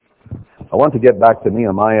I want to get back to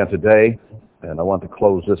Nehemiah today, and I want to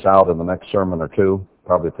close this out in the next sermon or two.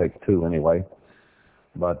 Probably take two anyway.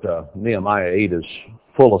 But Nehemiah 8 is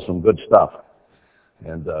full of some good stuff,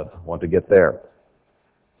 and I want to get there.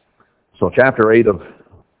 So chapter 8 of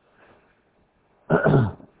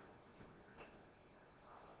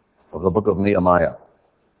the book of Nehemiah.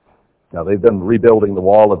 Now, they've been rebuilding the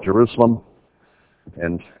wall of Jerusalem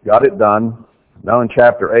and got it done. Now in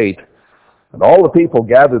chapter 8, and all the people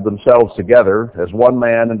gathered themselves together as one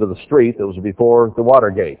man into the street that was before the water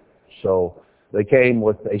gate. So they came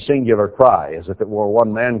with a singular cry, as if it were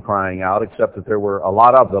one man crying out, except that there were a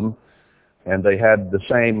lot of them, and they had the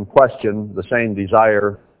same question, the same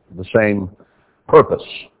desire, the same purpose.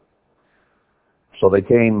 So they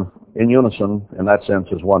came in unison, in that sense,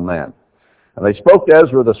 as one man. And they spoke to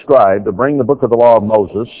Ezra the scribe to bring the book of the law of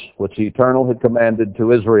Moses, which the Eternal had commanded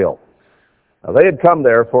to Israel. Now they had come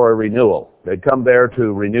there for a renewal. They'd come there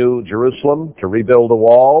to renew Jerusalem, to rebuild the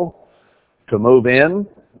wall, to move in,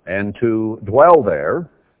 and to dwell there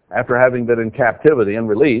after having been in captivity and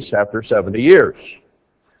release after 70 years.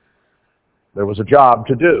 There was a job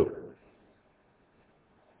to do.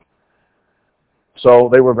 So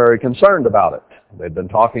they were very concerned about it. They'd been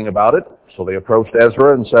talking about it, so they approached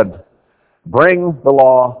Ezra and said, "Bring the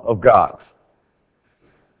law of God.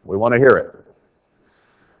 We want to hear it."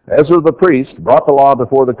 Ezra the priest brought the law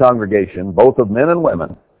before the congregation, both of men and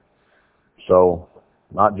women. So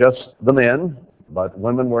not just the men, but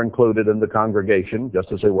women were included in the congregation,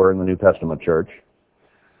 just as they were in the New Testament church.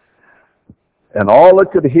 And all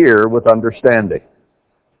that could hear with understanding.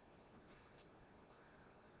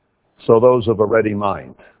 So those of a ready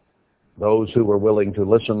mind, those who were willing to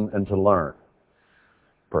listen and to learn.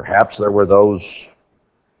 Perhaps there were those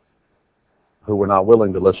who were not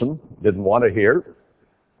willing to listen, didn't want to hear,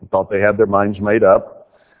 thought they had their minds made up,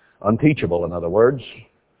 unteachable, in other words.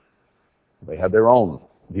 They had their own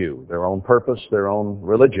view, their own purpose, their own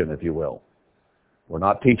religion, if you will. Were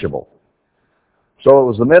not teachable. So it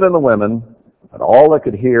was the men and the women, and all that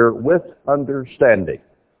could hear with understanding.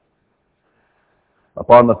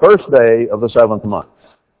 Upon the first day of the 7th month.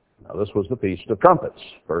 Now this was the Feast of Trumpets,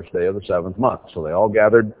 first day of the 7th month. So they all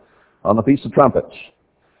gathered on the Feast of Trumpets.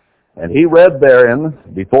 And he read therein,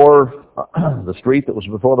 before the street that was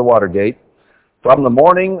before the water gate, from the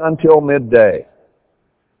morning until midday.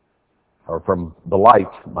 Or from the light,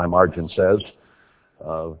 my margin says.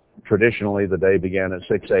 Traditionally, the day began at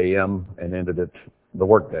 6 a.m. and ended at the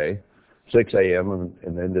workday. 6 a.m.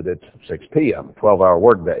 and ended at 6 p.m., 12-hour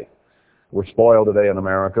workday. We're spoiled today in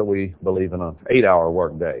America. We believe in an 8-hour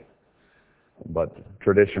workday. But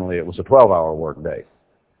traditionally, it was a 12-hour workday.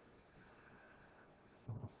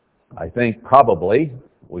 I think probably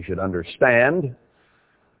we should understand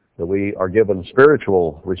that we are given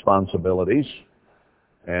spiritual responsibilities,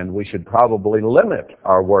 and we should probably limit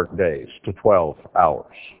our work days to 12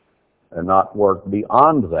 hours and not work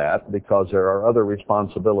beyond that, because there are other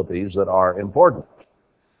responsibilities that are important.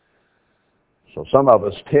 So some of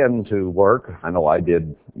us tend to work, I know I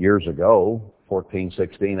did years ago, 14,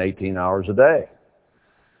 16, 18 hours a day.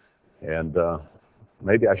 And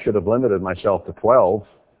maybe I should have limited myself to 12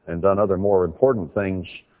 and done other more important things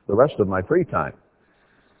the rest of my free time.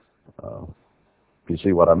 If you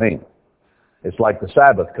see what I mean. It's like the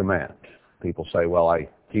Sabbath command. People say, well, I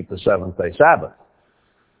keep the seventh-day Sabbath.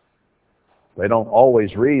 They don't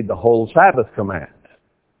always read the whole Sabbath command.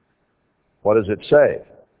 What does it say?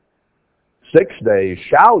 6 days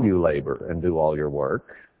shall you labor and do all your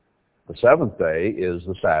work. The seventh day is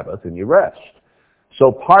the Sabbath and you rest.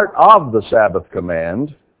 So part of the Sabbath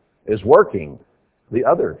command is working the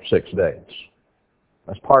other 6 days.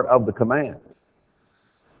 That's part of the command.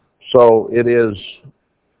 So it is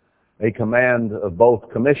a command of both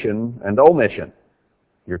commission and omission.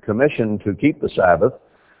 You're commissioned to keep the Sabbath,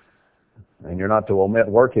 and you're not to omit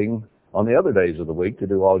working on the other days of the week to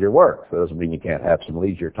do all your work. That doesn't mean you can't have some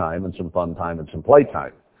leisure time and some fun time and some play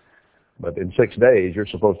time. But in 6 days, you're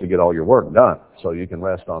supposed to get all your work done so you can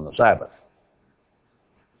rest on the Sabbath.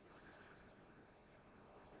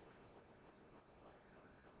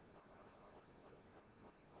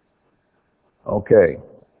 Okay.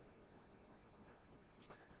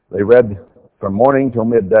 They read from morning till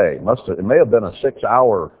midday. It may have been a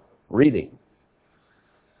 6-hour reading.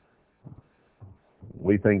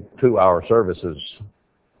 We think 2-hour service is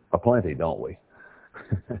aplenty, don't we?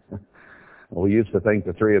 We used to think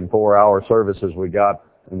the 3- and 4-hour services we got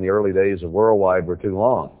in the early days of Worldwide were too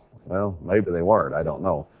long. Well, maybe they weren't. I don't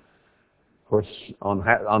know. Of course,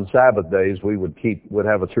 on Sabbath days, we'd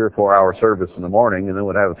have a 3 or 4 hour service in the morning, and then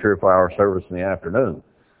we'd have a 3 or 4 hour service in the afternoon.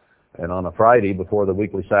 And on a Friday before the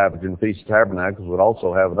weekly Sabbath and Feast of Tabernacles would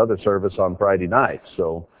also have another service on Friday night.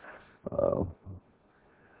 So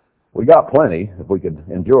we got plenty if we could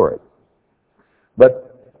endure it.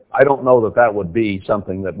 But I don't know that that would be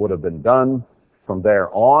something that would have been done from there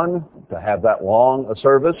on, to have that long a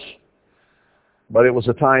service. But it was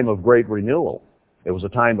a time of great renewal. It was a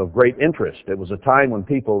time of great interest. It was a time when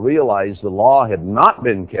people realized the law had not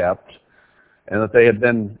been kept, and that they had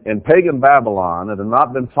been in pagan Babylon and had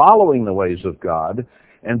not been following the ways of God,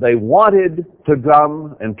 and they wanted to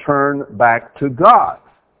come and turn back to God.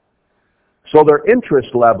 So their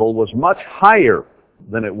interest level was much higher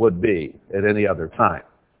than it would be at any other time.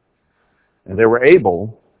 And they were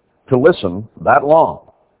able to listen that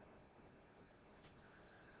long.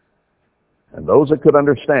 And those that could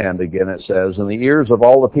understand, again it says, and the ears of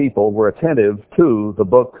all the people were attentive to the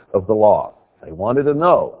book of the law. They wanted to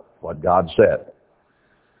know what God said.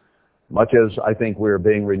 Much as I think we're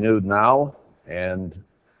being renewed now, and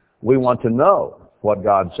we want to know what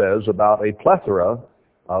God says about a plethora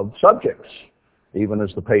of subjects, even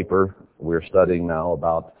as the paper we're studying now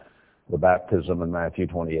about the baptism in Matthew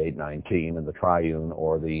 28:19 and the triune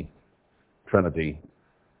or the Trinity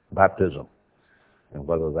baptism, and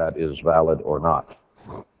whether that is valid or not.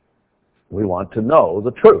 We want to know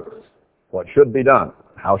the truth. What should be done?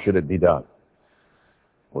 How should it be done?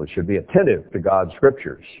 Well, we should be attentive to God's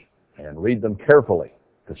scriptures and read them carefully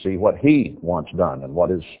to see what He wants done and what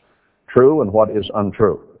is true and what is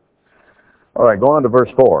untrue. All right, go on to verse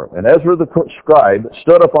 4. And Ezra the scribe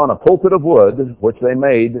stood upon a pulpit of wood, which they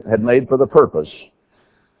had made for the purpose.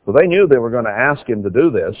 So they knew they were going to ask him to do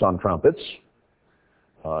this on trumpets.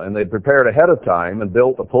 And they prepared ahead of time and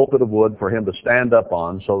built a pulpit of wood for him to stand up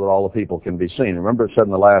on so that all the people can be seen. Remember it said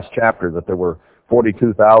in the last chapter that there were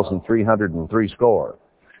 42,303 score.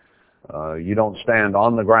 You don't stand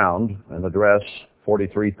on the ground and address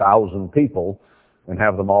 43,000 people and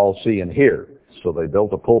have them all see and hear. So they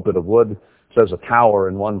built a pulpit of wood. It says a tower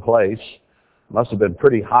in one place. Must have been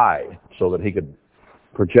pretty high so that he could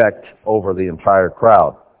project over the entire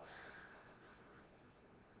crowd.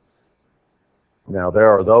 Now, there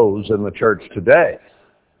are those in the church today,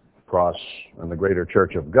 across in the greater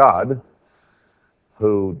church of God,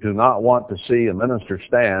 who do not want to see a minister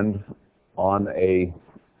stand on a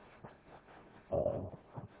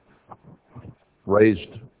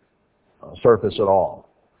raised surface at all.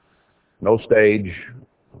 No stage,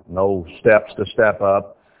 no steps to step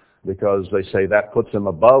up, because they say that puts him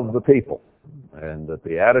above the people, and that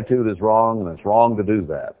the attitude is wrong, and it's wrong to do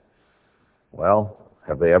that. Well,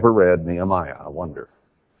 have they ever read Nehemiah? I wonder.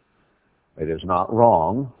 It is not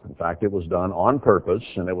wrong. In fact, it was done on purpose,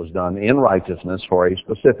 and it was done in righteousness for a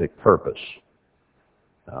specific purpose.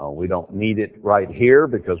 Now, we don't need it right here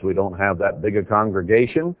because we don't have that big a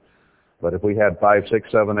congregation. But if we had 5,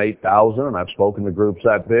 6, 7, 8,000, and I've spoken to groups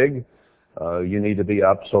that big, you need to be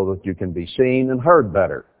up so that you can be seen and heard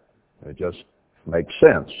better. It just makes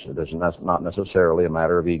sense. That's not necessarily a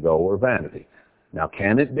matter of ego or vanity. Now,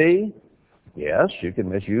 can it be? Yes, you can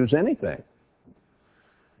misuse anything.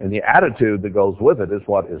 And the attitude that goes with it is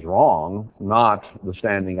what is wrong, not the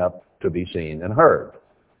standing up to be seen and heard.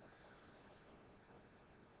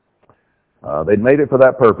 They'd made it for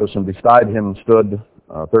that purpose, and beside him stood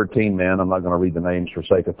 13 men. I'm not going to read the names for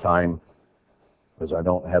sake of time, because I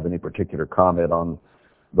don't have any particular comment on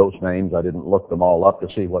those names. I didn't look them all up to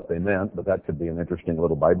see what they meant, but that could be an interesting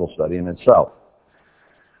little Bible study in itself.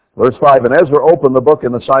 Verse 5, and Ezra opened the book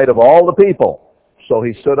in the sight of all the people. So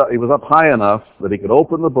he stood up, he was up high enough that he could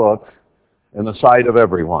open the book in the sight of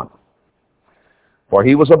everyone. For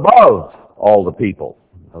he was above all the people.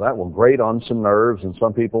 Now that will grate on some nerves, and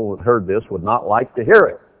some people who heard this would not like to hear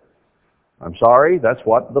it. I'm sorry, that's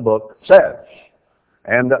what the book says.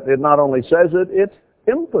 And it not only says it, it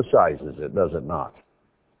emphasizes it, does it not?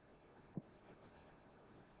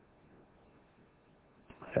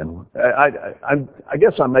 And I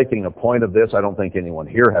guess I'm making a point of this. I don't think anyone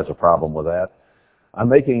here has a problem with that. I'm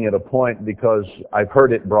making it a point because I've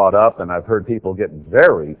heard it brought up, and I've heard people get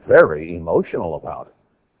very, very emotional about it.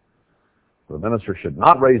 The minister should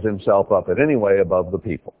not raise himself up in any way above the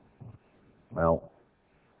people. Well,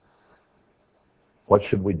 what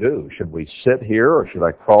should we do? Should we sit here, or should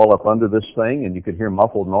I crawl up under this thing and you could hear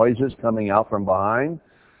muffled noises coming out from behind?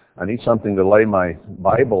 I need something to lay my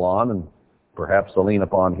Bible on and perhaps to lean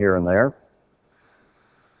upon here and there.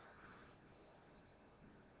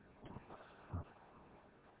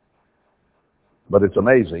 But it's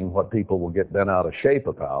amazing what people will get bent out of shape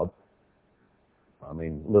about. I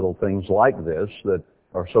mean, little things like this that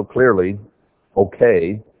are so clearly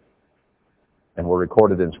okay and were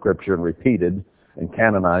recorded in Scripture and repeated and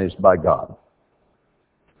canonized by God.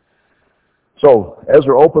 So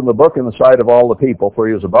Ezra opened the book in the sight of all the people, for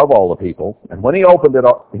he was above all the people. And when he opened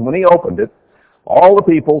it, all the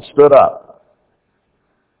people stood up.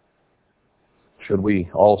 Should we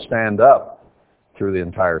all stand up through the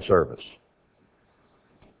entire service?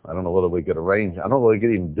 I don't know whether we could arrange. I don't know whether we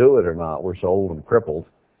could even do it or not. We're so old and crippled.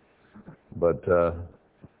 But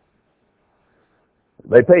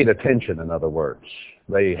they paid attention, in other words.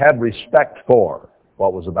 They had respect for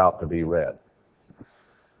what was about to be read.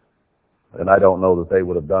 And I don't know that they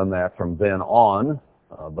would have done that from then on,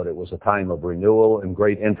 but it was a time of renewal and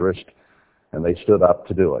great interest, and they stood up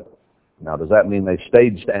to do it. Now, does that mean they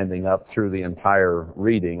stayed standing up through the entire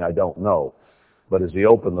reading? I don't know. But as he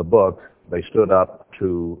opened the book, they stood up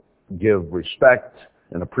to give respect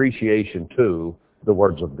and appreciation to the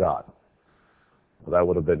words of God. Well, that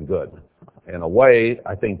would have been good. In a way,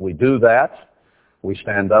 I think we do that. We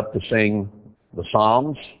stand up to sing the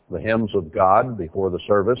Psalms, the hymns of God before the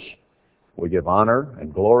service. We give honor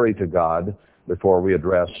and glory to God before we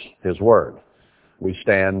address His Word. We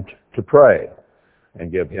stand to pray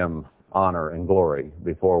and give Him honor and glory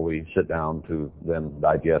before we sit down to then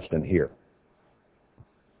digest and hear.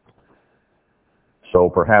 So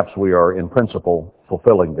perhaps we are in principle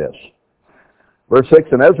fulfilling this. Verse 6,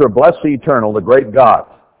 and Ezra blessed the Eternal, the great God.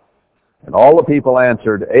 And all the people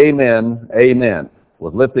answered, Amen, Amen,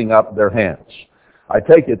 with lifting up their hands. I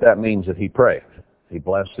take it that means that he prayed. He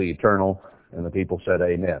blessed the Eternal, and the people said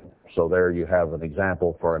Amen. So there you have an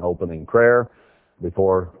example for an opening prayer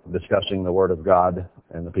before discussing the Word of God,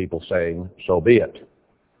 and the people saying, so be it.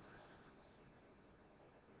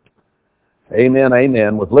 Amen,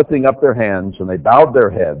 amen, with lifting up their hands, and they bowed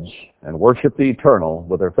their heads and worshiped the Eternal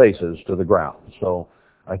with their faces to the ground. So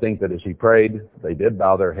I think that as he prayed, they did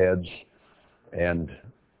bow their heads and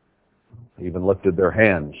even lifted their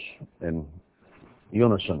hands in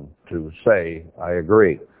unison to say, I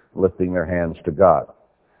agree, lifting their hands to God,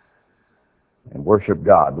 and worship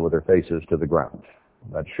God with their faces to the ground.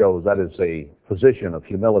 That shows that is a position of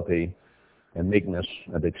humility and meekness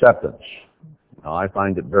and acceptance. Now, I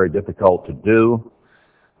find it very difficult to do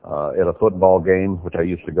at a football game, which I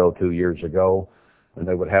used to go to years ago, and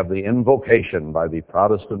they would have the invocation by the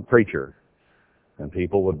Protestant preacher, and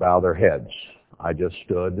people would bow their heads. I just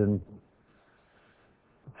stood and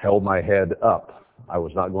held my head up. I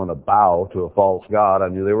was not going to bow to a false god I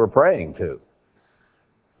knew they were praying to.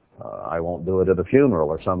 I won't do it at a funeral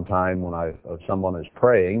or sometime when someone is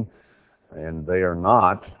praying and they are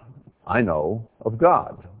not, I know, of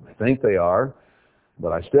God. I think they are,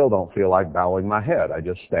 but I still don't feel like bowing my head. I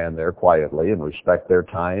just stand there quietly and respect their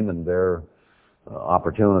time and their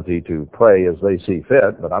opportunity to pray as they see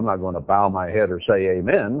fit, but I'm not going to bow my head or say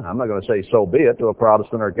amen. I'm not going to say so be it to a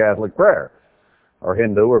Protestant or Catholic prayer, or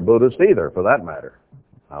Hindu or Buddhist either, for that matter.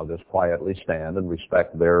 I'll just quietly stand and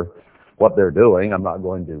respect what they're doing. I'm not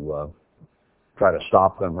going to try to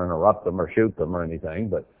stop them or interrupt them or shoot them or anything,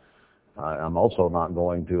 but I'm also not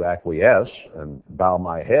going to acquiesce and bow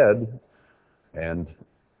my head and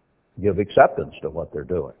give acceptance to what they're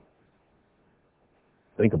doing.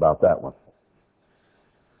 Think about that one.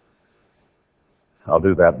 I'll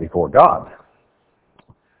do that before God.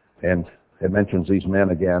 And it mentions these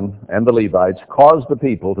men again, and the Levites caused the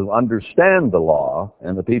people to understand the law,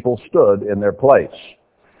 and the people stood in their place.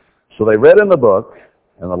 So they read in the book,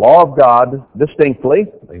 and the law of God distinctly.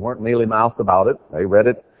 They weren't mealy-mouthed about it. They read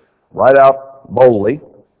it right out boldly,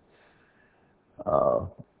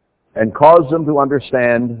 and caused them to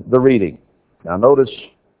understand the reading. Now notice,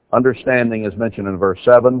 understanding is mentioned in verse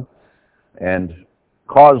 7, and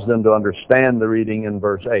caused them to understand the reading in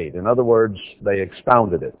verse 8. In other words, they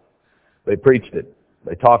expounded it. They preached it.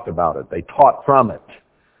 They talked about it. They taught from it.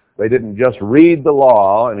 They didn't just read the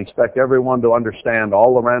law and expect everyone to understand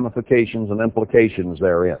all the ramifications and implications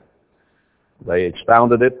therein. They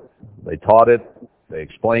expounded it. They taught it. They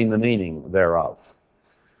explained the meaning thereof.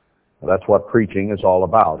 That's what preaching is all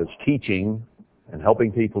about. It's teaching and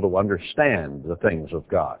helping people to understand the things of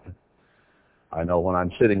God. I know when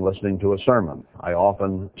I'm sitting listening to a sermon, I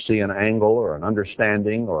often see an angle or an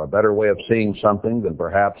understanding or a better way of seeing something than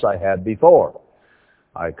perhaps I had before.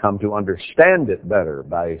 I come to understand it better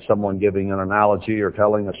by someone giving an analogy or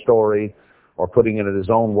telling a story or putting it in his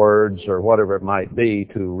own words or whatever it might be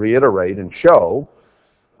to reiterate and show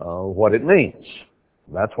what it means.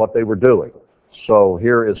 That's what they were doing. So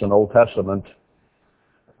here is an Old Testament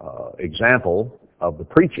example of the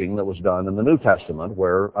preaching that was done in the New Testament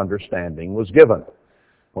where understanding was given.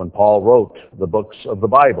 When Paul wrote the books of the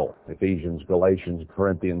Bible, Ephesians, Galatians,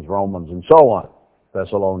 Corinthians, Romans, and so on,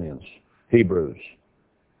 Thessalonians, Hebrews,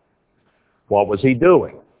 what was he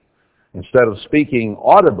doing? Instead of speaking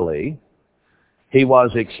audibly, he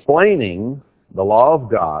was explaining the law of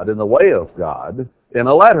God and the way of God in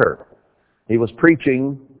a letter. He was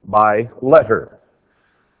preaching by letter.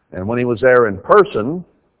 And when he was there in person,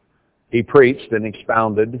 he preached and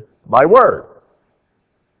expounded by word.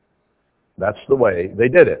 That's the way they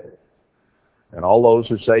did it. And all those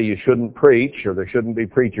who say you shouldn't preach or there shouldn't be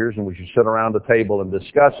preachers and we should sit around a table and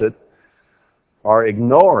discuss it are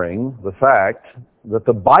ignoring the fact that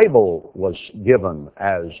the Bible was given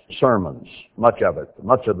as sermons, much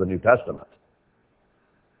of the New Testament,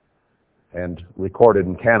 and recorded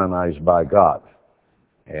and canonized by God.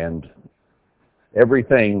 And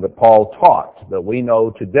everything that Paul taught that we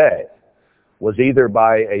know today was either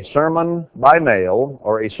by a sermon by mail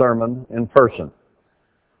or a sermon in person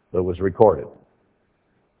that was recorded.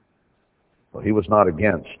 Well, he was not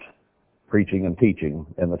against preaching and teaching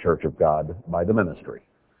in the church of God by the ministry.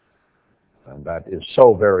 And that is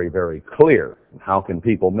so very, very clear. How can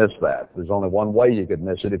people miss that? There's only one way you could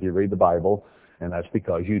miss it if you read the Bible, and that's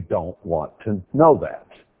because you don't want to know that.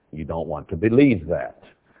 You don't want to believe that.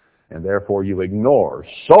 And therefore you ignore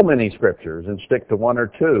so many scriptures and stick to one or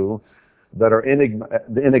two that are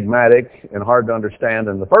enigmatic and hard to understand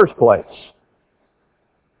in the first place,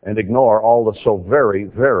 and ignore all the so very,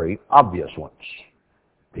 very obvious ones.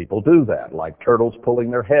 People do that, like turtles pulling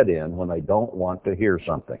their head in when they don't want to hear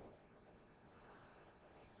something.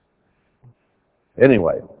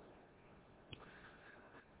 Anyway,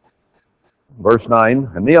 verse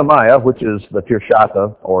 9, and Nehemiah, which is the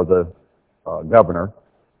Tirshatha, or the governor,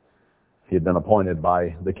 he had been appointed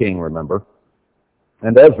by the king, remember,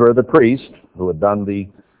 and Ezra, the priest, who had done the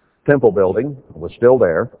temple building, was still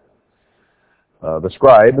there, the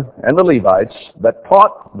scribe and the Levites that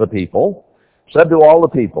taught the people, said to all the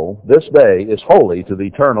people, this day is holy to the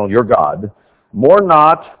eternal your God. Mourn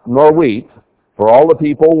not, nor weep, for all the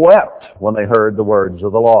people wept when they heard the words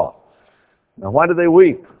of the law. Now, why did they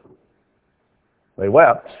weep? They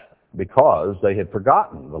wept because they had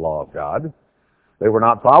forgotten the law of God. They were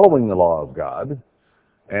not following the law of God,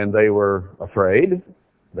 and they were afraid.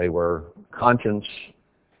 They were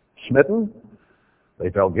conscience-smitten. They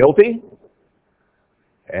felt guilty,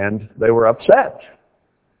 and they were upset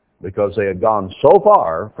because they had gone so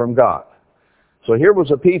far from God. So here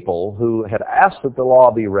was a people who had asked that the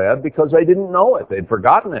law be read because they didn't know it. They'd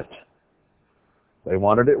forgotten it. They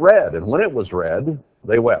wanted it read, and when it was read,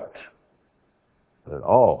 they wept. That,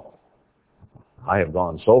 oh, I have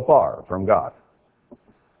gone so far from God.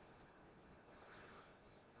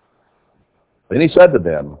 Then he said to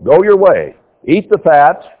them, go your way, eat the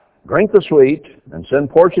fat, drink the sweet, and send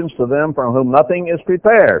portions to them from whom nothing is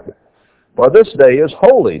prepared. For this day is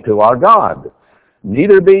holy to our God.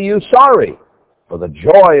 Neither be you sorry, for the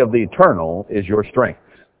joy of the eternal is your strength.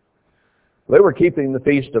 They were keeping the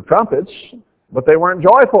Feast of Trumpets, but they weren't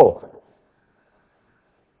joyful.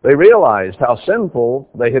 They realized how sinful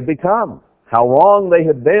they had become, how wrong they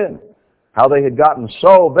had been, how they had gotten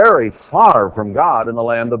so very far from God in the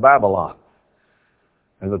land of Babylon,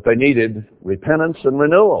 and that they needed repentance and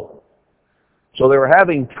renewal. So they were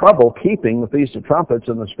having trouble keeping the Feast of Trumpets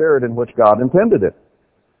in the spirit in which God intended it.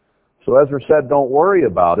 So Ezra said, don't worry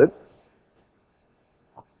about it.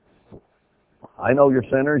 I know you're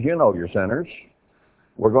sinners, you know you're sinners.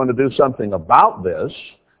 We're going to do something about this,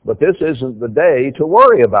 but this isn't the day to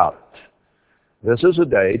worry about it. This is a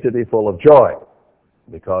day to be full of joy,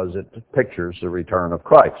 because it pictures the return of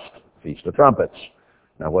Christ, Feast of Trumpets.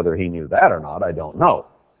 Now, whether he knew that or not, I don't know.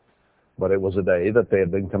 But it was a day that they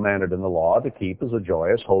had been commanded in the law to keep as a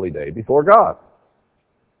joyous, holy day before God.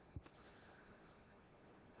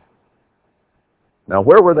 Now,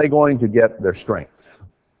 where were they going to get their strength?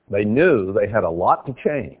 They knew they had a lot to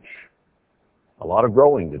change, a lot of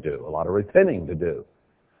growing to do, a lot of repenting to do.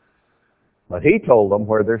 But he told them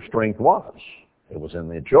where their strength was. It was in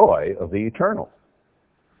the joy of the eternal.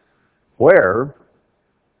 Where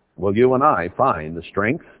will you and I find the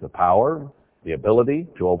strength, the power, the ability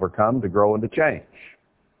to overcome, to grow, and to change?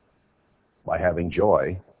 By having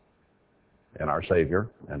joy in our Savior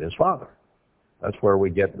and His Father. That's where we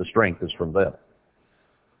get the strength, is from them.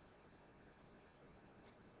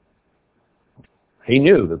 He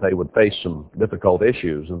knew that they would face some difficult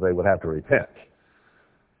issues and they would have to repent.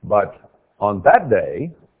 But on that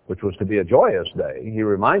day, which was to be a joyous day, he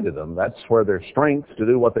reminded them that's where their strength to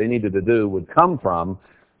do what they needed to do would come from.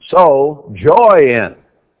 So joy in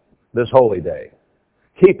this holy day.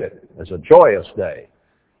 Keep it as a joyous day,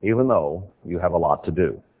 even though you have a lot to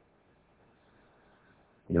do.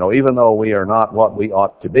 You know, even though we are not what we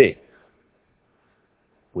ought to be,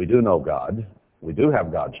 we do know God. We do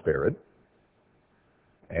have God's Spirit.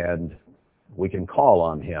 And we can call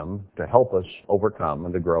on Him to help us overcome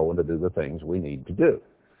and to grow and to do the things we need to do.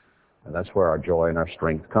 And that's where our joy and our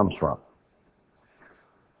strength comes from.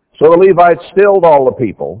 So the Levites stilled all the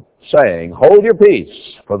people, saying, "Hold your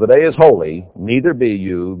peace, for the day is holy, neither be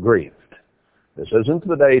you grieved." This isn't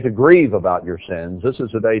the day to grieve about your sins. This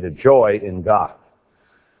is the day to joy in God.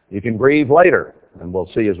 You can grieve later, and we'll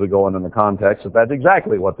see as we go into the context that that's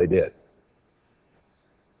exactly what they did.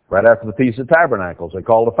 Right after the Feast of Tabernacles, they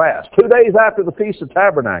called a fast. 2 days after the Feast of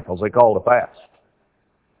Tabernacles, they called a fast.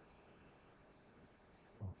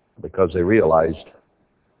 Because they realized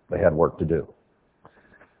they had work to do.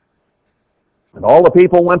 And all the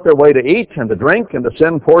people went their way to eat and to drink and to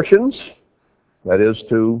send portions, that is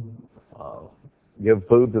to give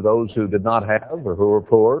food to those who did not have or who were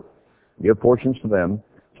poor, give portions to them.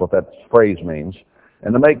 That's what that phrase means.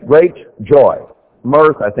 And to make great joy.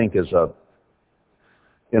 Mirth, I think,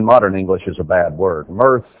 in modern English is a bad word.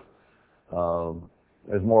 Mirth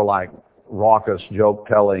is more like raucous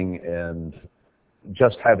joke-telling and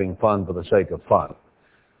just having fun for the sake of fun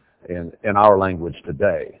in our language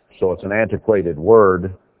today. So it's an antiquated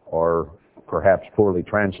word, or perhaps poorly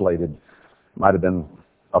translated. Might have been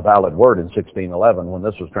a valid word in 1611 when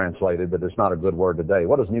this was translated, but it's not a good word today.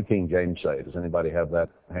 What does New King James say? Does anybody have that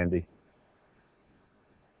handy?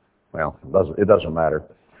 Well, it doesn't matter.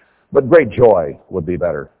 But great joy would be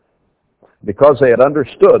better, because they had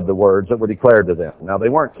understood the words that were declared to them. Now, they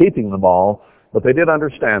weren't keeping them all, but they did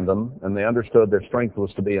understand them, and they understood their strength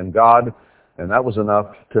was to be in God, and that was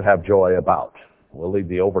enough to have joy about. We'll leave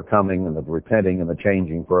the overcoming and the repenting and the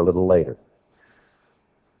changing for a little later.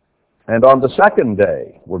 And on the second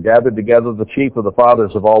day were gathered together the chief of the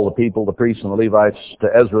fathers of all the people, the priests and the Levites, to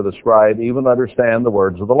Ezra the scribe, even to understand the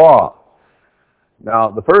words of the law. Now,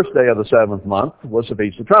 the first day of the 7th month was the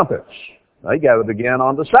Feast of Trumpets. They gathered again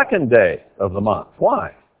on the second day of the month.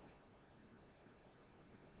 Why?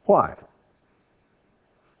 Why?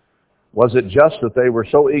 Was it just that they were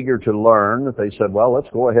so eager to learn that they said, well, let's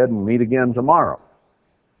go ahead and meet again tomorrow?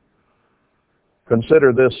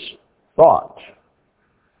 Consider this thought.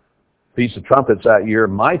 Feast of Trumpets that year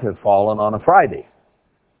might have fallen on a Friday.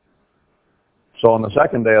 So on the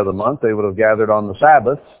second day of the month, they would have gathered on the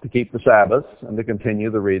Sabbath to keep the Sabbath and to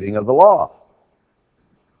continue the reading of the law.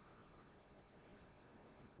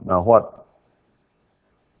 Now, what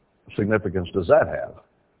significance does that have?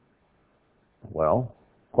 Well,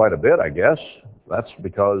 quite a bit, I guess. That's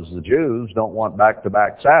because the Jews don't want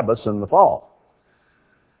back-to-back Sabbaths in the fall.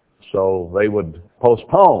 So they would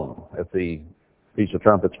postpone. If the Feast of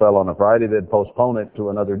Trumpets fell on a Friday, they'd postpone it to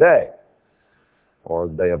another day. Or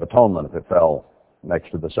the Day of Atonement, if it fell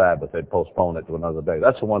next to the Sabbath, they'd postpone it to another day.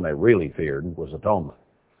 That's the one they really feared, was Atonement.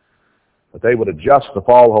 But they would adjust the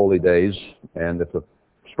fall holy days, and if the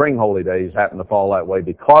spring holy days happened to fall that way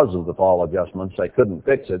because of the fall adjustments, they couldn't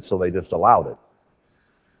fix it, so they just allowed it.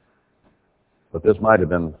 But this might have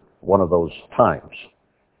been one of those times.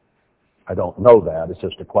 I don't know that. It's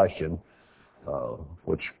just a question,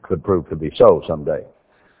 which could prove to be so someday.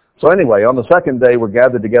 So anyway, on the second day were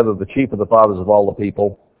gathered together the chief of the fathers of all the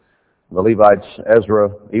people, the Levites,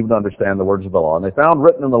 Ezra, even to understand the words of the law. And they found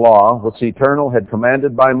written in the law, which the Eternal had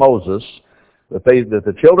commanded by Moses, that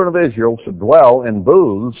the children of Israel should dwell in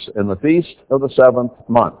booths in the feast of the 7th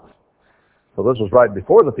month. So this was right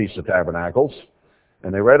before the Feast of Tabernacles.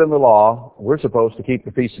 And they read in the law, we're supposed to keep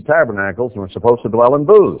the Feast of Tabernacles, and we're supposed to dwell in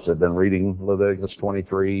booths. They've been reading Leviticus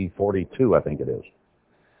 23:42, I think it is.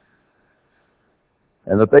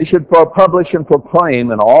 And that they should publish and proclaim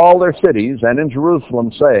in all their cities and in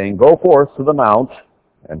Jerusalem, saying, go forth to the mount,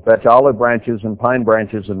 and fetch olive branches and pine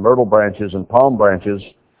branches and myrtle branches and palm branches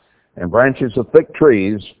and branches of thick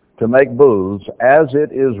trees to make booths, as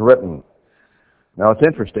it is written. Now, it's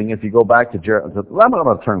interesting, if you go back to I'm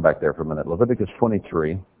going to turn back there for a minute. Leviticus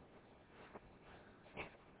 23.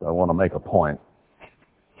 I want to make a point.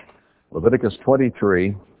 Leviticus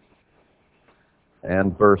 23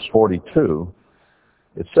 and verse 42.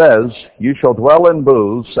 It says, you shall dwell in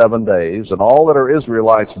booths 7 days, and all that are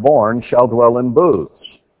Israelites born shall dwell in booths.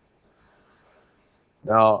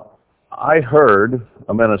 Now, I heard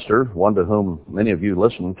a minister, one to whom many of you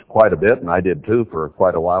listened quite a bit, and I did too for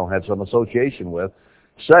quite a while, had some association with,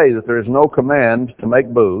 say that there is no command to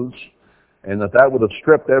make booths, and that would have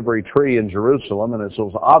stripped every tree in Jerusalem, and it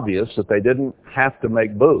was obvious that they didn't have to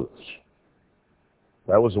make booths.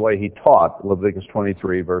 That was the way he taught Leviticus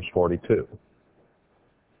 23, verse 42.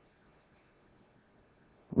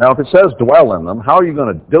 Now, if it says dwell in them, how are you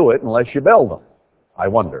going to do it unless you build them? I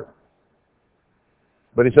wonder.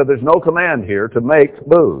 But he said there's no command here to make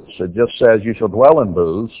booths. It just says you shall dwell in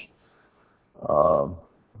booths.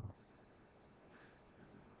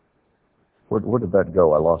 Where did that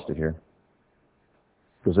go? I lost it here.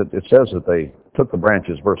 Because it says that they took the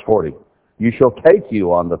branches, verse 40. You shall take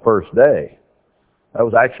you on the first day. That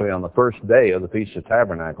was actually on the first day of the Feast of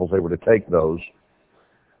Tabernacles. They were to take those.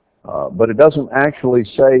 But it doesn't actually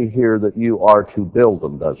say here that you are to build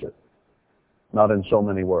them, does it? Not in so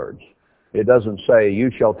many words. It doesn't say you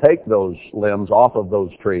shall take those limbs off of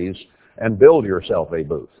those trees and build yourself a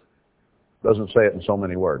booth. It doesn't say it in so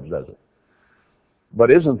many words, does it? But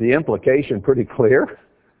isn't the implication pretty clear,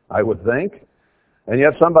 I would think? And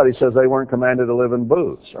yet somebody says they weren't commanded to live in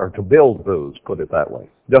booths, or to build booths, put it that way,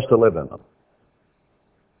 just to live in them.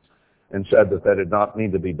 And said that that did not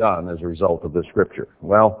need to be done as a result of this scripture.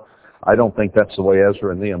 Well, I don't think that's the way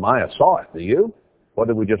Ezra and Nehemiah saw it. Do you? What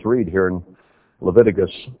did we just read here in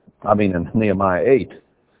in Nehemiah 8?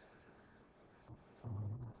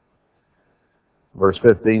 Verse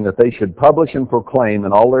 15, that they should publish and proclaim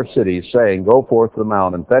in all their cities, saying, go forth to the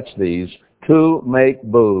mount and fetch these to make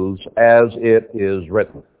booths as it is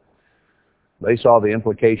written. They saw the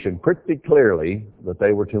implication pretty clearly that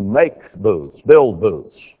they were to make booths, build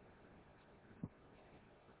booths.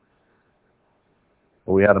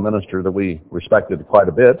 We had a minister that we respected quite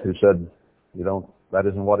a bit who said, that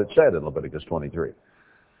isn't what it said in Leviticus 23.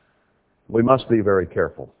 We must be very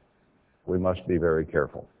careful. We must be very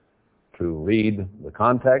careful to read the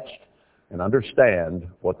context and understand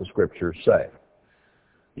what the scriptures say.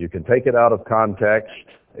 You can take it out of context,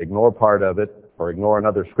 ignore part of it, or ignore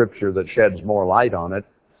another scripture that sheds more light on it,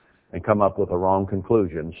 and come up with a wrong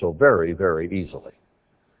conclusion so very, very easily.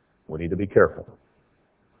 We need to be careful.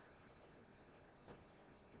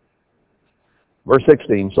 Verse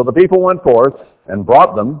 16, so the people went forth and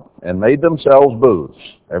brought them and made themselves booths,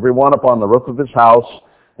 every one upon the roof of his house,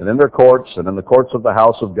 and in their courts, and in the courts of the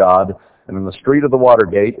house of God, and in the street of the water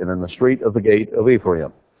gate, and in the street of the gate of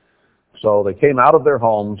Ephraim. So they came out of their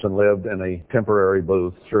homes and lived in a temporary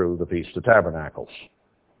booth through the Feast of Tabernacles.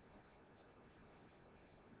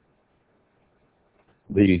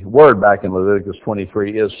 The word back in Leviticus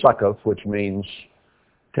 23 is succoth, which means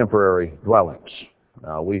temporary dwellings.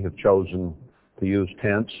 Now, we have chosen to use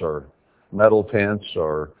tents or metal tents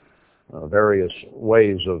or various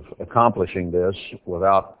ways of accomplishing this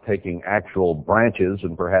without taking actual branches,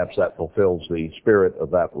 and perhaps that fulfills the spirit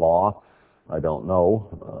of that law. I don't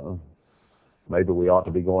know. Maybe we ought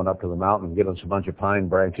to be going up to the mountain and getting us a bunch of pine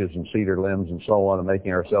branches and cedar limbs and so on and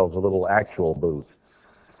making ourselves a little actual booth.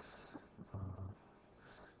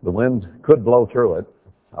 The wind could blow through it.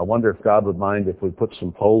 I wonder if God would mind if we put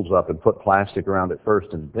some poles up and put plastic around it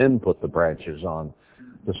first and then put the branches on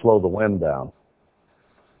to slow the wind down.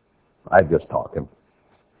 I'm just talking.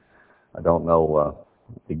 I don't know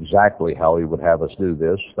exactly how he would have us do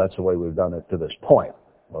this. That's the way we've done it to this point.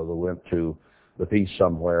 Well, we went to the feast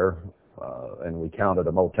somewhere and we counted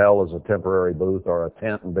a motel as a temporary booth or a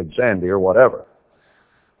tent in Big Sandy or whatever.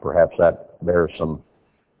 Perhaps that bears some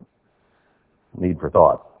need for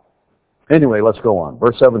thought. Anyway, let's go on.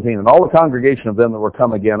 Verse 17, and all the congregation of them that were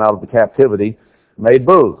come again out of the captivity made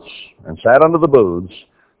booths, and sat under the booths,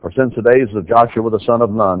 for since the days of Joshua the son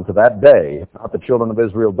of Nun to that day, have not the children of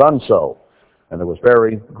Israel done so, and there was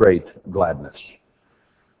very great gladness.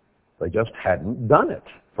 They just hadn't done it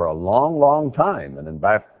for a long, long time, and in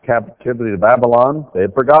back captivity to Babylon, they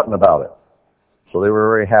had forgotten about it. So they were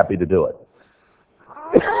very happy to do it.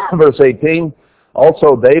 Verse 18,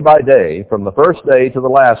 also day by day, from the first day to the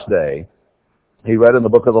last day, he read in the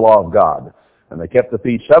book of the law of God. And they kept the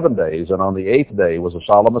feast 7 days, and on the 8th day was a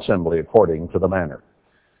solemn assembly according to the manner.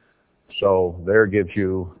 So there gives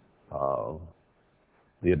you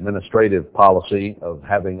the administrative policy of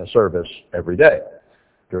having a service every day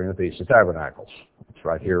during the Feast of Tabernacles. It's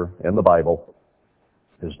right here in the Bible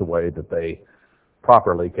is the way that they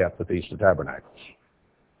properly kept the Feast of Tabernacles.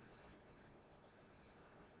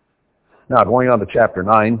 Now, going on to chapter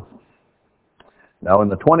 9. Now, in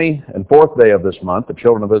the 24th day of this month, the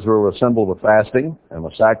children of Israel were assembled with fasting and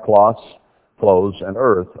with sackcloths, clothes, and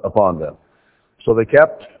earth upon them. So they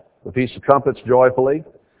kept the Feast of Trumpets joyfully.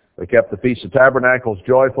 They kept the Feast of Tabernacles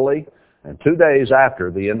joyfully. And 2 days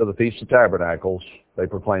after the end of the Feast of Tabernacles, they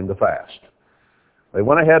proclaimed the fast. They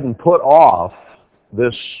went ahead and put off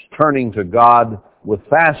this turning to God with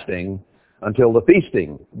fasting until the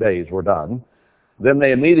feasting days were done. Then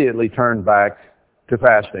they immediately turned back to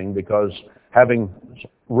fasting because having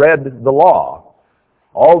read the law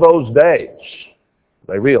all those days,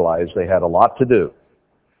 they realized they had a lot to do.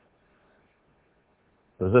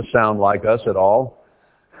 Does this sound like us at all?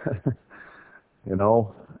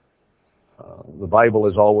 The Bible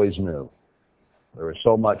is always new. There is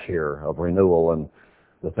so much here of renewal and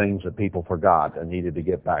the things that people forgot and needed to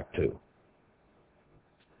get back to.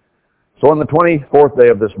 So on the 24th day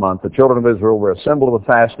of this month, the children of Israel were assembled with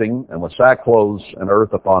fasting and with sackcloths and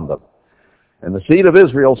earth upon them. And the seed of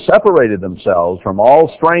Israel separated themselves from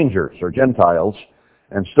all strangers or Gentiles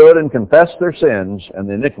and stood and confessed their sins and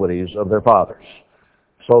the iniquities of their fathers.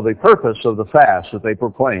 So the purpose of the fast that they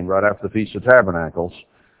proclaimed right after the Feast of Tabernacles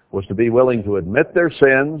was to be willing to admit their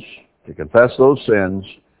sins, to confess those sins,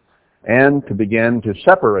 and to begin to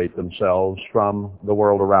separate themselves from the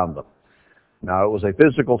world around them. Now, it was a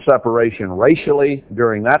physical separation racially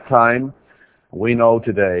during that time. We know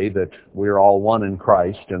today that we are all one in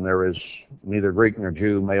Christ, and there is neither Greek nor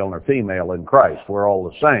Jew, male nor female in Christ. We're all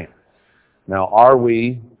the same. Now, are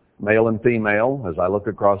we male and female? As I look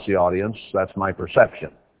across the audience, that's my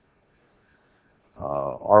perception.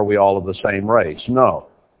 Are we all of the same race? No.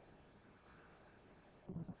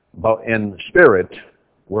 But in spirit,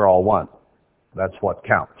 we're all one. That's what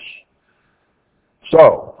counts.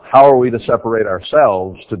 So, how are we to separate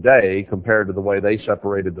ourselves today compared to the way they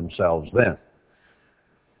separated themselves then?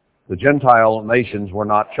 The Gentile nations were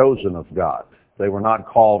not chosen of God. They were not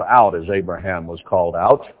called out as Abraham was called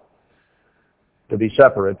out to be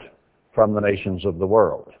separate from the nations of the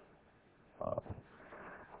world.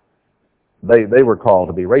 They were called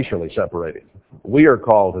to be racially separated. We are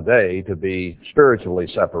called today to be spiritually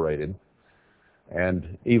separated.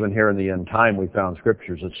 And even here in the end time, we found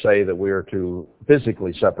scriptures that say that we are to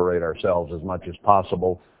physically separate ourselves as much as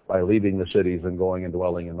possible by leaving the cities and going and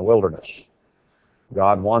dwelling in the wilderness.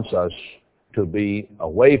 God wants us to be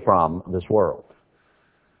away from this world,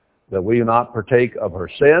 that we not partake of her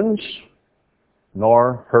sins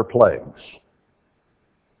nor her plagues.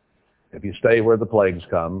 If you stay where the plagues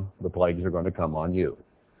come, the plagues are going to come on you.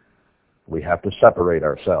 We have to separate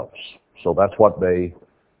ourselves. So that's what they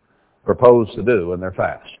propose to do in their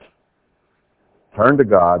fast. Turn to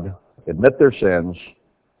God, admit their sins,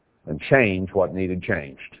 and change what needed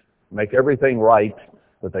changed. Make everything right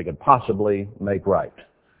that they could possibly make right.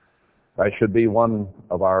 That should be one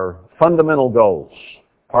of our fundamental goals.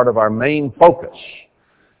 Part of our main focus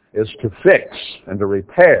is to fix and to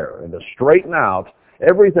repair and to straighten out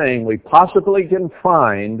everything we possibly can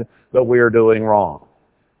find that we are doing wrong.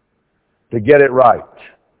 To get it right.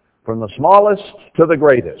 From the smallest to the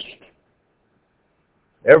greatest.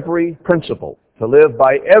 Every principle, to live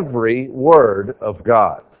by every word of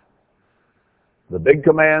God. The big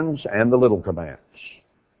commands and the little commands.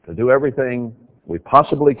 To do everything we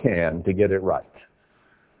possibly can to get it right.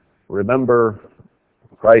 Remember,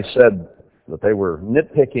 Christ said that they were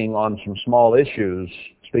nitpicking on some small issues,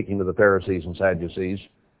 speaking to the Pharisees and Sadducees,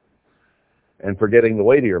 and forgetting the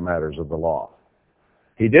weightier matters of the law.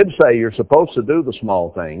 He did say you're supposed to do the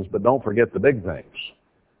small things, but don't forget the big things.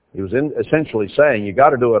 He was essentially saying you got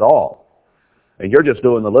to do it all. And you're just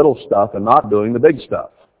doing the little stuff and not doing the big stuff.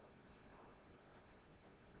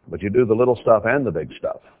 But you do the little stuff and the big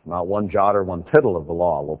stuff. Not one jot or one tittle of the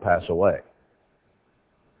law will pass away.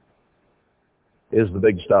 Is the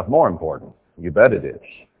big stuff more important? You bet it is.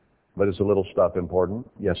 But is the little stuff important?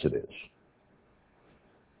 Yes, it is.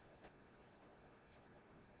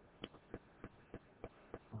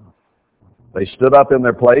 They stood up in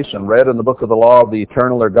their place and read in the book of the law of the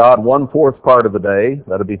eternal their God 1/4 part of the day,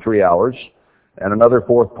 that would be 3 hours, and another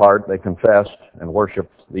 4th part they confessed and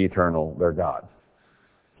worshiped the eternal their God.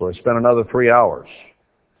 So they spent another 3 hours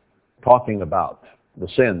talking about the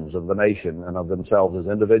sins of the nation and of themselves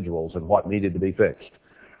as individuals and what needed to be fixed.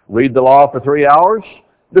 Read the law for 3 hours,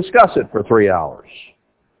 discuss it for 3 hours,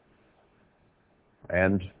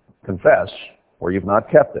 and confess where you've not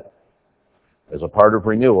kept it. As a part of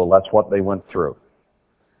renewal, that's what they went through.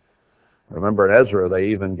 Remember at Ezra, they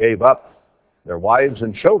even gave up their wives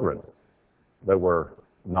and children that were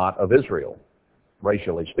not of Israel,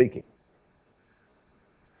 racially speaking.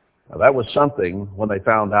 Now that was something, when they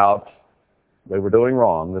found out they were doing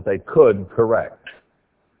wrong, that they could correct.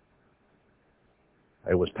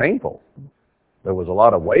 It was painful. There was a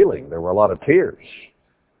lot of wailing. There were a lot of tears.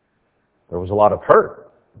 There was a lot of hurt,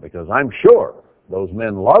 because I'm sure those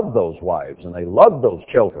men loved those wives, and they loved those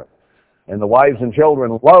children. And the wives and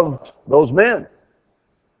children loved those men.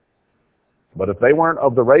 But if they weren't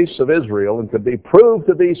of the race of Israel and could be proved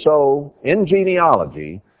to be so in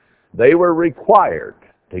genealogy, they were required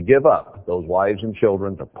to give up those wives and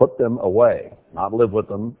children, to put them away, not live with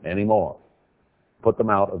them anymore. Put them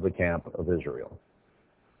out of the camp of Israel.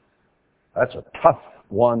 That's a tough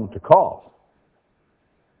one to call.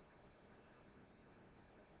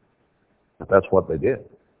 But that's what they did.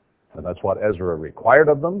 And that's what Ezra required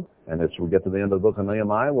of them. And as we get to the end of the book of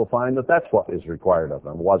Nehemiah, we'll find that that's what is required of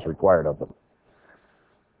them, was required of them.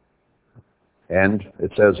 And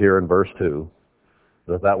it says here in verse 2,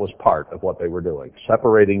 that that was part of what they were doing,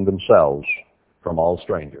 separating themselves from all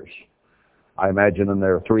strangers. I imagine in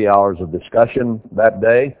their 3 hours of discussion that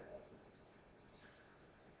day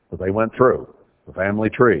that they went through the family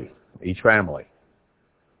tree, each family,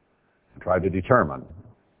 and tried to determine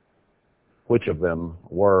which of them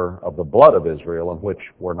were of the blood of Israel and which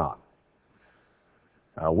were not.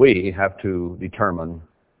 We have to determine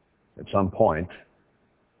at some point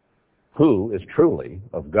who is truly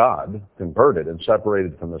of God, converted and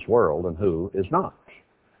separated from this world, and who is not,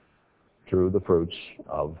 through the fruits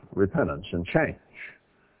of repentance and change.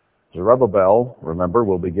 Zerubbabel, remember,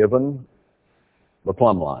 will be given the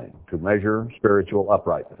plumb line to measure spiritual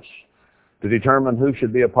uprightness, to determine who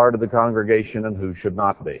should be a part of the congregation and who should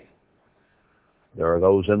not be. There are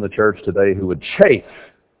those in the church today who would chafe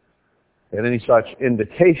at any such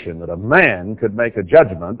indication that a man could make a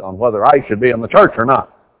judgment on whether I should be in the church or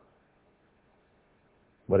not.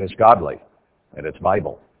 But it's godly, and it's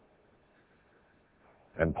Bible.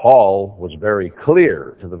 And Paul was very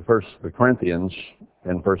clear to the Corinthians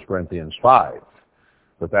in 1 Corinthians 5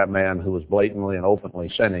 that that man who was blatantly and openly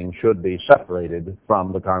sinning should be separated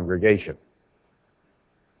from the congregation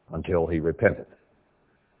until he repented.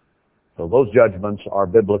 So those judgments are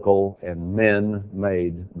biblical, and men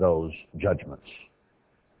made those judgments,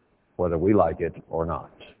 whether we like it or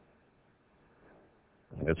not.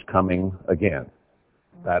 And it's coming again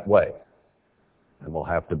that way, and will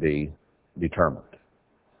have to be determined.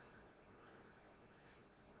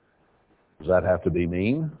 Does that have to be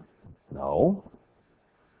mean? No.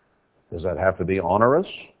 Does that have to be onerous?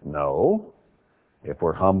 No. If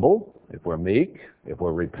we're humble, if we're meek, if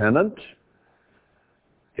we're repentant,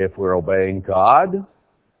 if we're obeying God,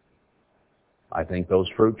 I think those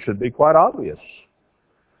fruits should be quite obvious.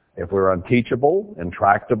 If we're unteachable,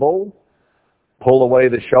 intractable, pull away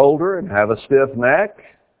the shoulder and have a stiff neck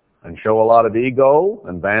and show a lot of ego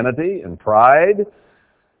and vanity and pride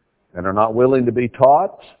and are not willing to be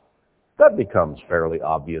taught, that becomes fairly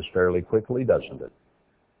obvious fairly quickly, doesn't it?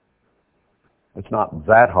 It's not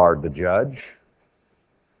that hard to judge.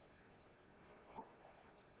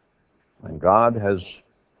 And God has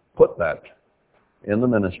put that in the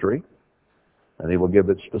ministry, and he will give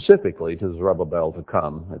it specifically to Zerubbabel to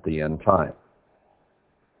come at the end time.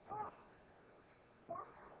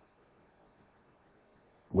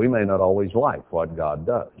 We may not always like what God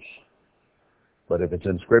does, but if it's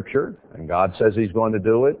in Scripture, and God says he's going to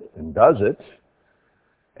do it, and does it,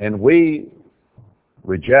 and we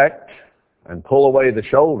reject and pull away the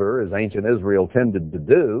shoulder, as ancient Israel tended to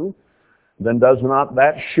do, then does not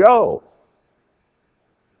that show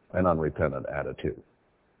an unrepentant attitude?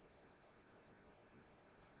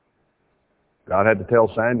 God had to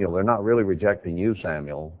tell Samuel, they're not really rejecting you,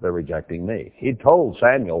 Samuel, they're rejecting me. He told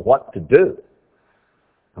Samuel what to do,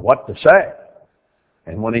 what to say.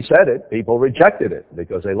 And when he said it, people rejected it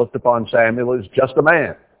because they looked upon Samuel as just a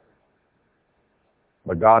man.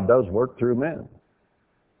 But God does work through men.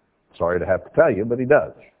 Sorry to have to tell you, but he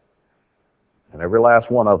does. And every last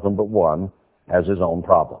one of them but one has his own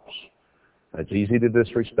problems. It's easy to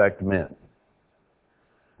disrespect men.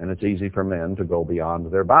 And it's easy for men to go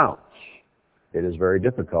beyond their bounds. It is very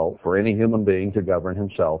difficult for any human being to govern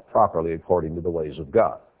himself properly according to the ways of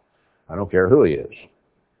God. I don't care who he is.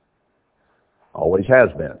 Always has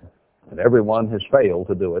been. And everyone has failed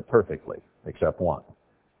to do it perfectly, except one.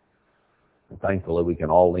 And thankfully, we can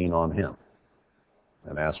all lean on him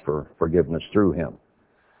and ask for forgiveness through him.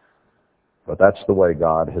 But that's the way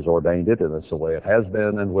God has ordained it, and it's the way it has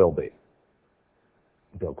been and will be,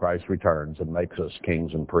 until Christ returns and makes us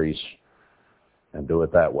kings and priests and do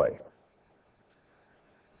it that way.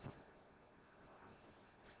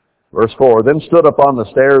 Verse 4, then stood up on the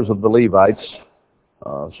stairs of the Levites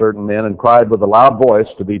certain men and cried with a loud voice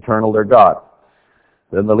to the Eternal their God.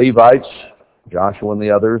 Then the Levites, Joshua and the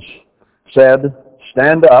others, said,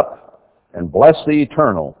 stand up and bless the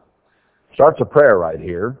Eternal. Starts a prayer right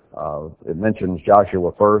here. It mentions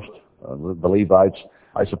Joshua first, the Levites.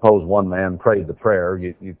 I suppose one man prayed the prayer.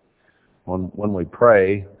 When we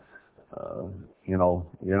pray, you're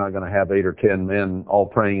not going to have 8 or 10 men all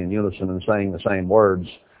praying in unison and saying the same words.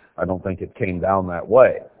 I don't think it came down that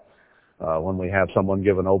way. When we have someone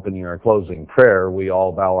give an opening or closing prayer, we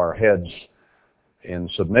all bow our heads in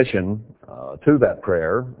submission to that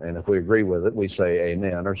prayer, and if we agree with it, we say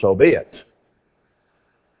amen, or so be it,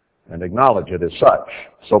 and acknowledge it as such.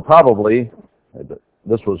 So probably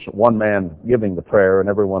this was one man giving the prayer and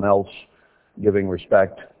everyone else giving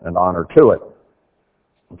respect and honor to it.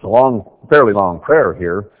 It's a fairly long prayer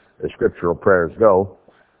here, as scriptural prayers go,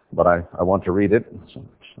 but I want to read it.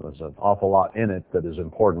 There's an awful lot in it that is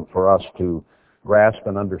important for us to grasp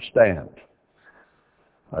and understand.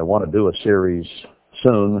 I want to do a series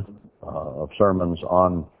soon of sermons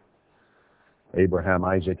on Abraham,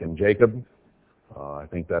 Isaac, and Jacob. I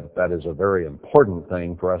think that is a very important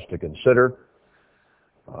thing for us to consider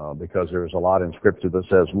because there's a lot in Scripture that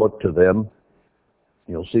says, look to them.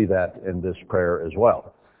 You'll see that in this prayer as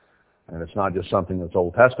well. And it's not just something that's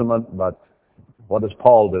Old Testament, but what does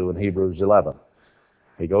Paul do in Hebrews 11?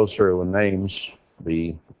 He goes through and names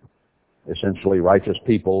the essentially righteous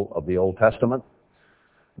people of the Old Testament.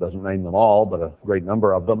 Doesn't name them all, but a great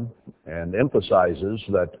number of them, and emphasizes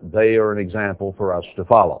that they are an example for us to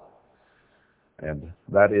follow. And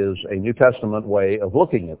that is a New Testament way of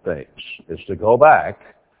looking at things, is to go back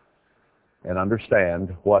and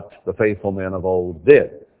understand what the faithful men of old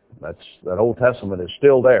did. That Old Testament is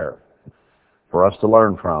still there for us to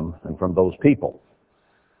learn from and from those people.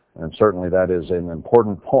 And certainly that is an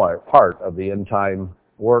important part of the end-time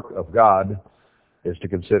work of God, is to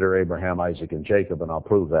consider Abraham, Isaac, and Jacob, and I'll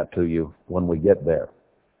prove that to you when we get there.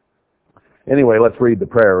 Anyway, let's read the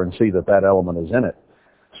prayer and see that element is in it.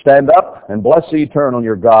 Stand up and bless the eternal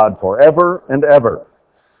your God forever and ever.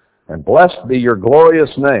 And blessed be your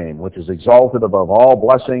glorious name, which is exalted above all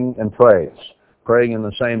blessing and praise. Praying in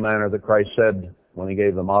the same manner that Christ said when he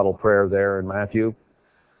gave the model prayer there in Matthew.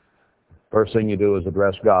 First thing you do is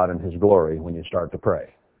address God and his glory when you start to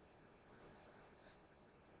pray.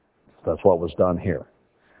 That's what was done here.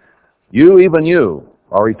 You, even you,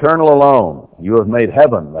 are eternal alone. You have made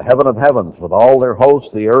heaven, the heaven of heavens, with all their hosts,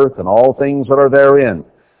 the earth, and all things that are therein,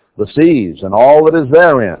 the seas, and all that is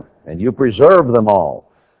therein, and you preserve them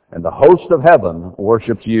all, and the host of heaven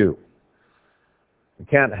worships you. It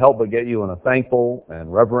can't help but get you in a thankful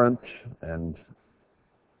and reverent and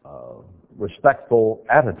respectful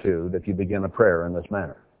attitude if you begin a prayer in this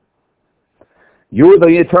manner. You are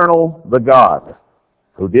the eternal, the God,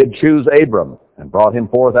 who did choose Abram and brought him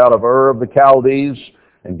forth out of Ur of the Chaldees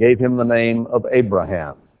and gave him the name of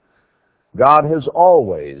Abraham. God has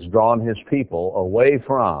always drawn his people away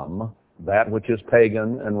from that which is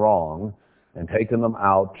pagan and wrong and taken them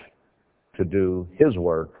out to do his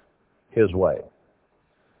work his way.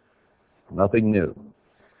 Nothing new.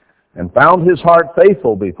 And found his heart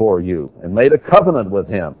faithful before you and made a covenant with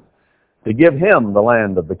him to give him the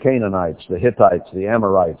land of the Canaanites, the Hittites, the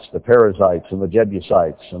Amorites, the Perizzites, and the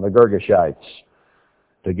Jebusites, and the Girgashites,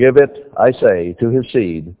 to give it, I say, to his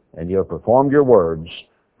seed, and you have performed your words,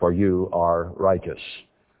 for you are righteous.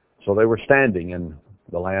 So they were standing in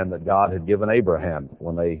the land that God had given Abraham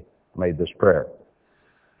when they made this prayer.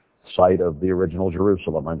 Site of the original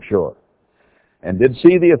Jerusalem, I'm sure. And did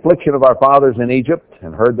see the affliction of our fathers in Egypt,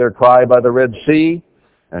 and heard their cry by the Red Sea,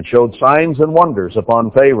 and showed signs and wonders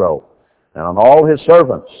upon Pharaoh, and on all his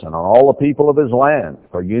servants, and on all the people of his land,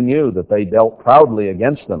 for you knew that they dealt proudly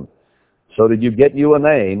against them. So did you get you a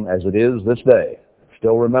name, as it is this day,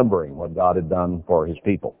 still remembering what God had done for his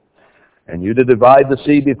people. And you did divide the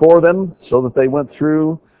sea before them, so that they went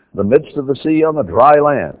through the midst of the sea on the dry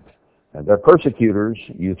land. And their persecutors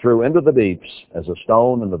you threw into the deeps as a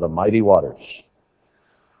stone into the mighty waters.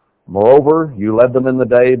 Moreover, you led them in the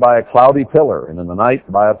day by a cloudy pillar, and in the night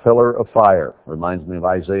by a pillar of fire. Reminds me of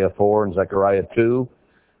Isaiah 4 and Zechariah 2,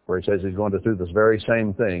 where he says he's going to do this very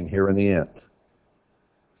same thing here in the end.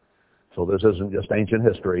 So this isn't just ancient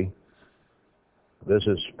history. This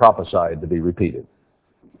is prophesied to be repeated.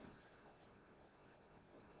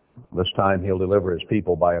 This time he'll deliver his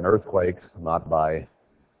people by an earthquake, not by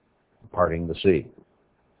parting the sea.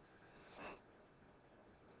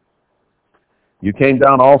 You came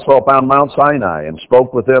down also upon Mount Sinai and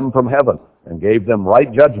spoke with them from heaven and gave them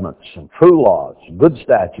right judgments and true laws, good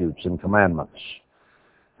statutes and commandments,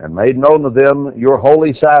 and made known to them your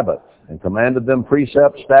holy Sabbath and commanded them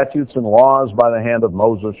precepts, statutes, and laws by the hand of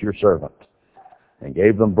Moses your servant, and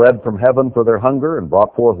gave them bread from heaven for their hunger and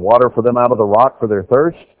brought forth water for them out of the rock for their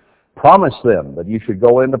thirst, promised them that you should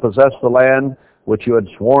go in to possess the land which you had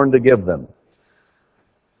sworn to give them.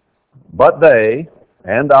 But they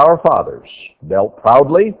and our fathers dealt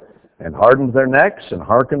proudly and hardened their necks and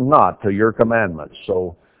hearkened not to your commandments.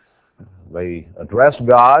 So they address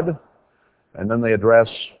God, and then they address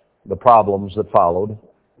the problems that followed,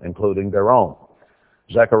 including their own.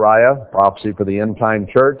 Zechariah, prophecy for the end-time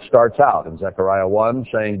church, starts out in Zechariah 1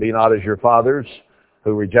 saying, be not as your fathers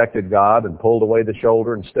who rejected God and pulled away the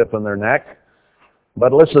shoulder and stiffened their neck,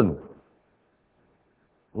 but listen,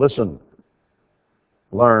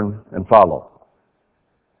 learn, and follow.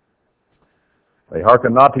 They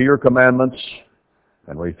hearkened not to your commandments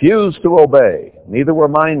and refused to obey, neither were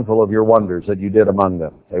mindful of your wonders that you did among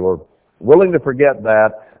them. They were willing to forget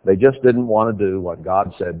that. They just didn't want to do what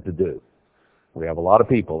God said to do. We have a lot of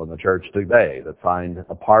people in the church today that find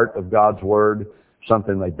a part of God's Word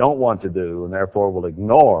something they don't want to do, and therefore will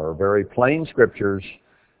ignore very plain scriptures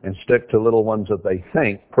and stick to little ones that they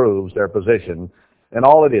think proves their position. And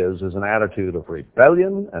all it is an attitude of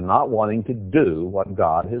rebellion and not wanting to do what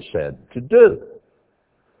God has said to do.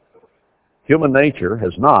 Human nature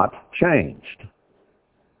has not changed.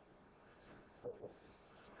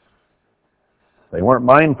 They weren't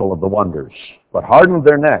mindful of the wonders, but hardened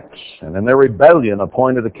their necks, and in their rebellion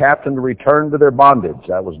appointed a captain to return to their bondage.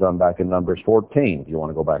 That was done back in Numbers 14, if you want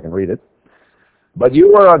to go back and read it. But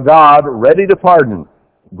you are a God ready to pardon,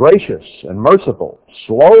 gracious and merciful,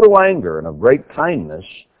 slow to anger, and of great kindness,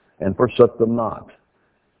 and forsook them not.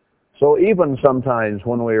 So even sometimes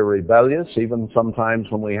when we are rebellious, even sometimes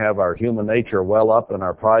when we have our human nature well up in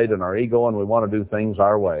our pride and our ego and we want to do things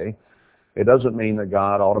our way, it doesn't mean that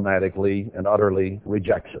God automatically and utterly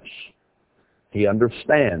rejects us. He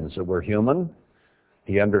understands that we're human.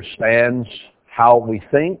 He understands how we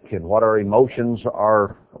think and what our emotions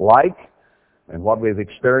are like and what we've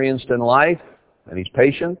experienced in life. And He's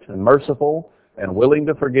patient and merciful and willing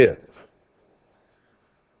to forgive.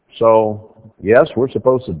 So, yes, we're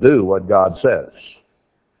supposed to do what God says.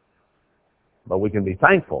 But we can be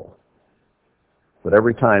thankful that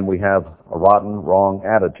every time we have a rotten, wrong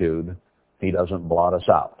attitude, He doesn't blot us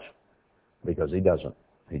out, because He doesn't.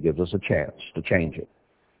 He gives us a chance to change it.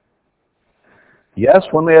 Yes,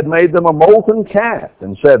 when they had made them a molten calf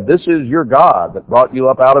and said, "This is your God that brought you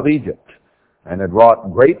up out of Egypt," and had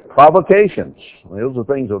wrought great provocations. Those are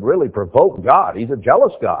things that really provoke God. He's a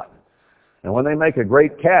jealous God. And when they make a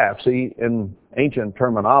great calf, see, in ancient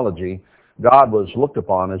terminology, God was looked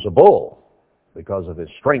upon as a bull because of His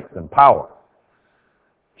strength and power.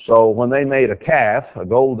 So when they made a calf, a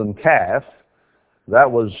golden calf, that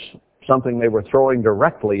was something they were throwing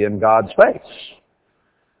directly in God's face.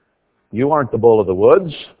 You aren't the bull of the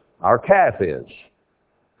woods. Our calf is.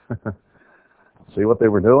 See what they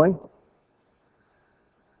were doing?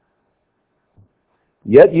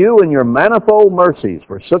 Yet you in your manifold mercies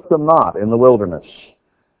forsook them not in the wilderness.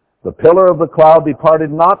 The pillar of the cloud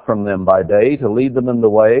departed not from them by day to lead them in the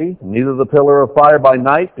way, neither the pillar of fire by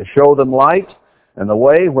night to show them light, and the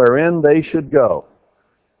way wherein they should go.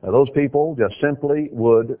 Now those people just simply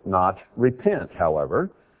would not repent, however,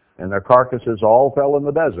 and their carcasses all fell in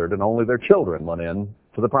the desert, and only their children went in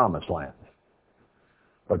to the promised land.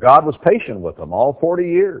 But God was patient with them all 40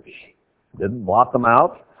 years. Didn't blot them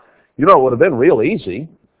out. You know, it would have been real easy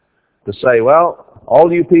to say, well,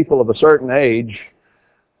 all you people of a certain age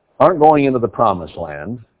aren't going into the promised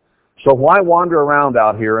land, so why wander around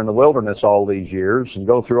out here in the wilderness all these years and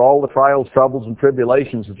go through all the trials, troubles, and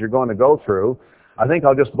tribulations that you're going to go through? I think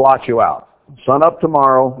I'll just blot you out. Sun up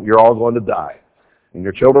tomorrow, you're all going to die. And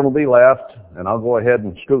your children will be left, and I'll go ahead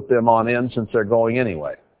and scoot them on in since they're going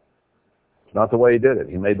anyway. It's not the way He did it.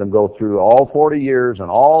 He made them go through all 40 years and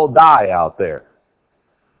all die out there.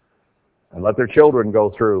 And let their children go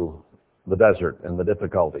through the desert and the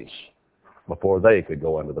difficulties before they could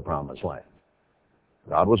go into the promised land.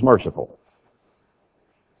 God was merciful.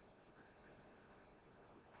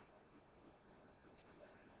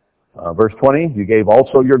 Verse 20, you gave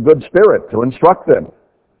also your good spirit to instruct them,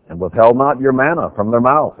 and withheld not your manna from their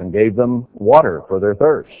mouth, and gave them water for their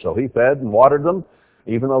thirst. So He fed and watered them,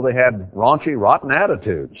 even though they had raunchy, rotten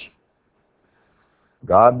attitudes.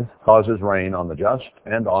 God causes rain on the just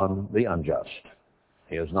and on the unjust.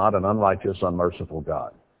 He is not an unrighteous, unmerciful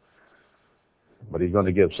God. But He's going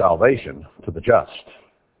to give salvation to the just,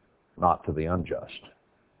 not to the unjust.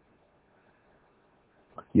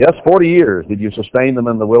 Yes, 40 years did you sustain them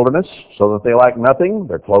in the wilderness, so that they lacked nothing,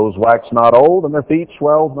 their clothes waxed not old, and their feet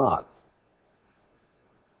swelled not.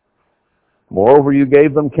 Moreover, you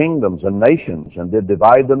gave them kingdoms and nations, and did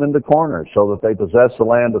divide them into corners, so that they possessed the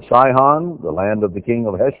land of Sihon, the land of the king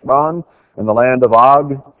of Heshbon, and the land of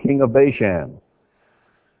Og, king of Bashan.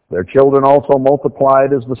 Their children also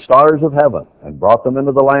multiplied as the stars of heaven, and brought them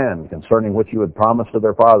into the land, concerning which you had promised to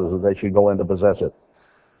their fathers that they should go in to possess it.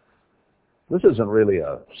 This isn't really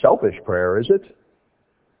a selfish prayer, is it?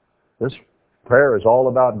 This prayer is all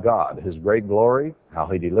about God, His great glory, how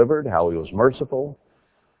He delivered, how He was merciful.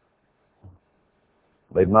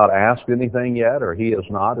 They've not asked anything yet, or He has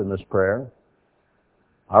not in this prayer.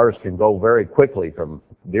 Ours can go very quickly from,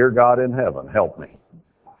 Dear God in heaven, help me.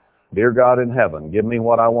 Dear God in heaven, give me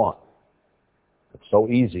what I want. It's so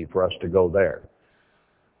easy for us to go there.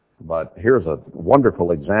 But here's a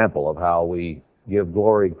wonderful example of how we give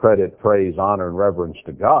glory, credit, praise, honor, and reverence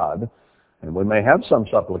to God. And we may have some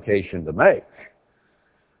supplication to make.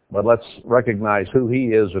 But let's recognize who He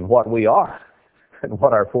is and what we are and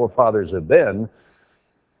what our forefathers have been,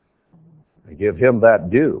 and give Him that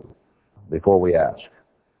due before we ask.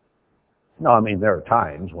 No, I mean, there are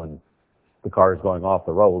times when the car is going off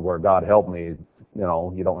the road where, God help me,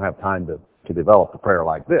 you don't have time to develop a prayer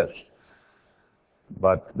like this.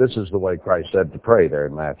 But this is the way Christ said to pray there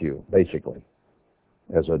in Matthew, basically,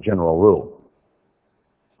 as a general rule.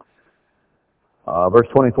 Verse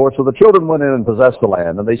 24, so the children went in and possessed the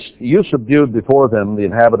land, and you subdued before them the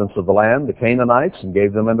inhabitants of the land, the Canaanites, and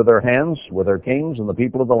gave them into their hands with their kings and the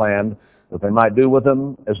people of the land, that they might do with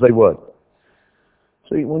them as they would.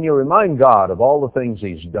 See, when you remind God of all the things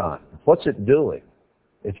He's done, what's it doing?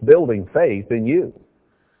 It's building faith in you.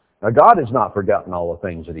 Now, God has not forgotten all the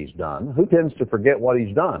things that He's done. Who tends to forget what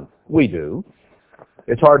He's done? We do.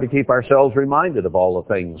 It's hard to keep ourselves reminded of all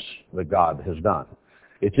the things that God has done.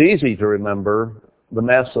 It's easy to remember the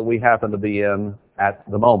mess that we happen to be in at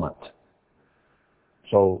the moment.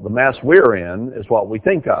 So the mess we're in is what we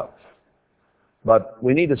think of. But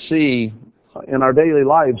we need to see in our daily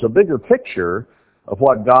lives a bigger picture of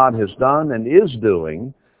what God has done and is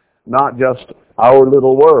doing, not just our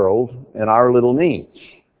little world and our little needs.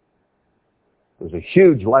 There's a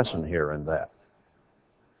huge lesson here in that.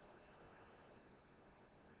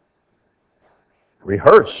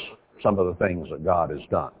 Rehearse some of the things that God has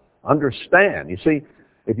done. Understand. You see,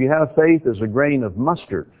 if you have faith as a grain of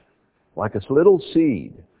mustard, like a little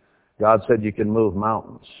seed, God said you can move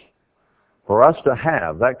mountains. For us to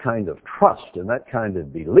have that kind of trust and that kind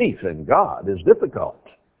of belief in God is difficult.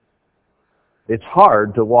 It's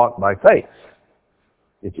hard to walk by faith.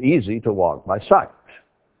 It's easy to walk by sight.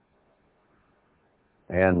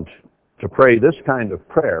 And to pray this kind of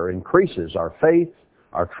prayer increases our faith,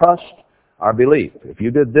 our trust, our belief. If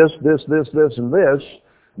you did this, and this,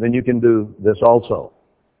 then you can do this also.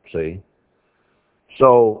 See?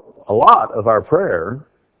 So a lot of our prayer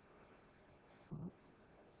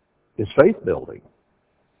is faith building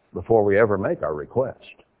before we ever make our request.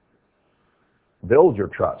 Build your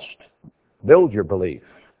trust. Build your belief.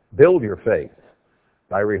 Build your faith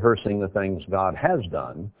by rehearsing the things God has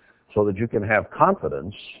done so that you can have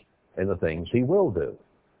confidence in the things He will do.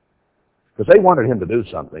 Because they wanted Him to do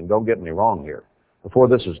something. Don't get me wrong here. Before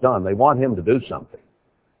this is done, they want Him to do something.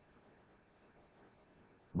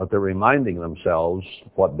 But they're reminding themselves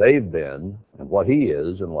what they've been and what He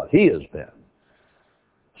is and what He has been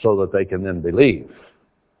so that they can then believe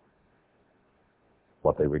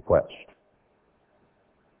what they request.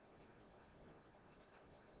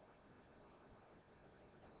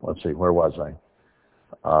 Let's see, where was I?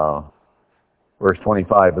 Verse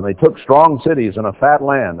 25, and they took strong cities and a fat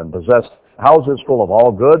land and possessed houses full of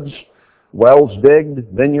all goods, wells digged,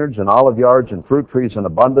 vineyards and olive yards and fruit trees in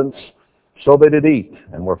abundance. So they did eat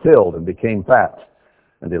and were filled and became fat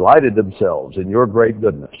and delighted themselves in your great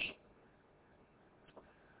goodness.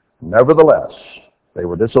 Nevertheless, they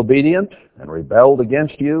were disobedient and rebelled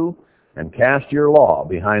against you and cast your law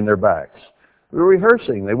behind their backs. We were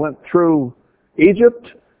rehearsing. They went through Egypt.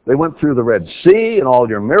 They went through the Red Sea and all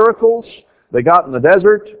your miracles. They got in the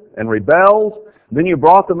desert and rebelled. Then you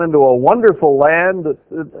brought them into a wonderful land that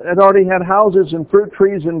had already had houses and fruit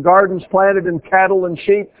trees and gardens planted and cattle and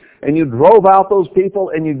sheep. And you drove out those people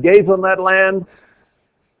and you gave them that land.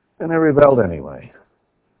 And they rebelled anyway.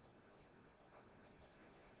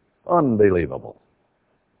 Unbelievable.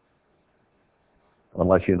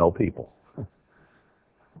 Unless you know people.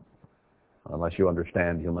 Unless you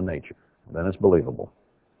understand human nature. Then it's believable.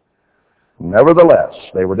 Nevertheless,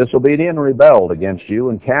 they were disobedient and rebelled against you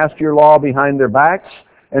and cast your law behind their backs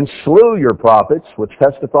and slew your prophets, which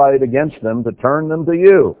testified against them to turn them to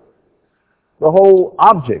you. The whole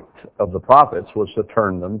object of the prophets was to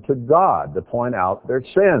turn them to God, to point out their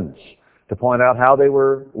sins, to point out how they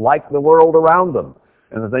were like the world around them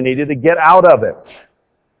and that they needed to get out of it.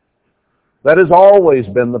 That has always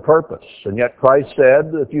been the purpose. And yet Christ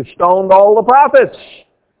said, if you stoned all the prophets,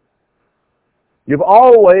 you've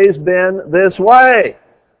always been this way.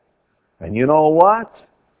 And you know what?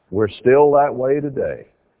 We're still that way today.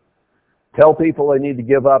 Tell people they need to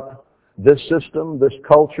give up this system, this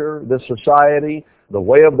culture, this society, the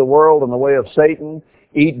way of the world and the way of Satan.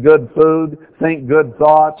 Eat good food, think good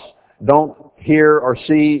thoughts, don't hear or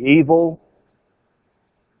see evil.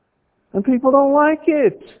 And people don't like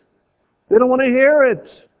it. They don't want to hear it.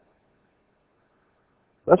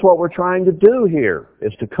 That's what we're trying to do here,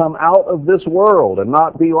 is to come out of this world and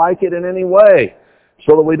not be like it in any way,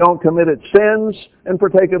 so that we don't commit its sins and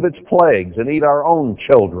partake of its plagues and eat our own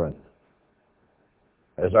children,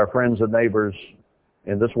 as our friends and neighbors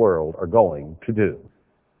in this world are going to do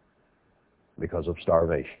because of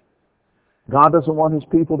starvation. God doesn't want His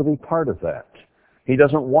people to be part of that. He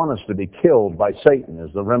doesn't want us to be killed by Satan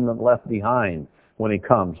as the remnant left behind when he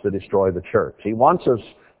comes to destroy the church. He wants us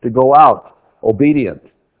to go out obedient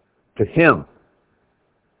to Him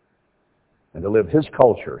and to live His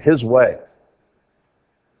culture, His way,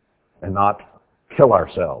 and not kill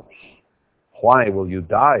ourselves. Why will you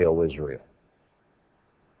die, O Israel?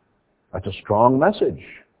 That's a strong message,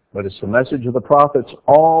 but it's the message of the prophets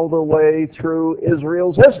all the way through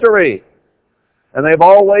Israel's history. And they've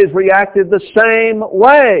always reacted the same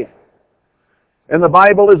way. And the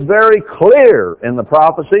Bible is very clear in the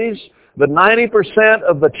prophecies that 90%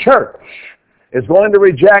 of the church is going to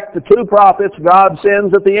reject the two prophets God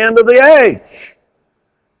sends at the end of the age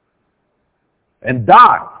and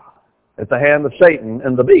die at the hand of Satan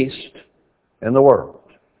and the beast in the world.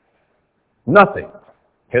 Nothing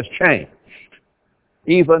has changed,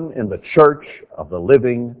 even in the church of the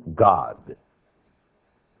living God.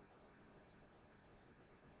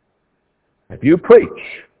 If you preach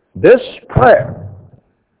this prayer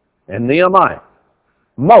in Nehemiah,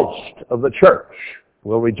 most of the church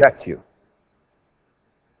will reject you.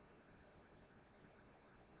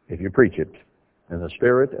 If you preach it in the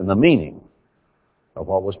spirit and the meaning of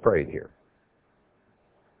what was prayed here.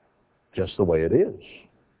 Just the way it is.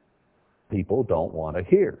 People don't want to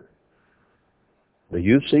hear. Do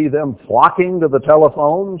you see them flocking to the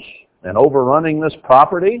telephones and overrunning this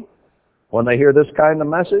property when they hear this kind of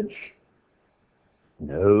message?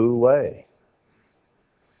 No way.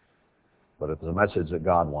 But it's a message that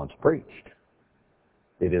God wants preached.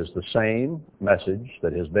 It is the same message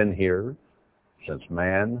that has been here since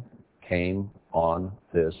man came on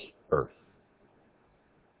this earth.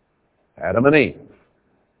 Adam and Eve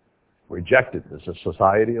rejected this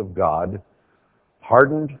society of God,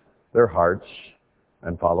 hardened their hearts,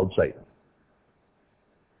 and followed Satan.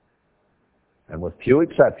 And with few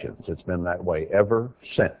exceptions, it's been that way ever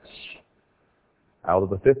since. Out of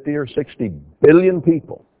the 50 or 60 billion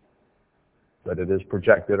people that it is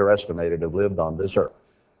projected or estimated have lived on this earth,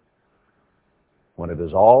 when it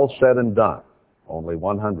is all said and done, only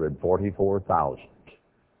 144,000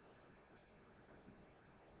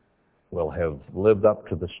 will have lived up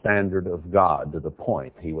to the standard of God to the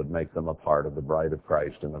point He would make them a part of the bride of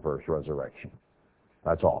Christ in the first resurrection.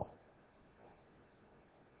 That's all.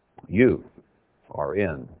 You are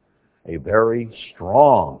in a very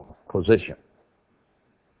strong position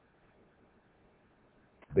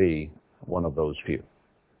to be one of those few.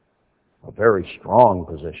 A very strong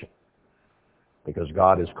position. Because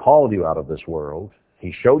God has called you out of this world.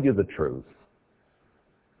 He showed you the truth.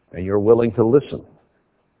 And you're willing to listen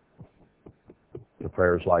to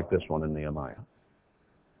prayers like this one in Nehemiah.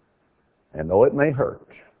 And though it may hurt,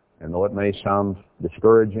 and though it may sound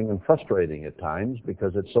discouraging and frustrating at times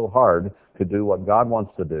because it's so hard to do what God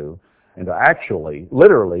wants to do and to actually,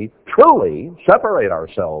 literally, truly separate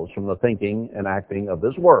ourselves from the thinking and acting of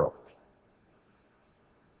this world,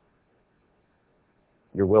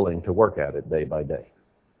 you're willing to work at it day by day,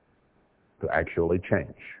 to actually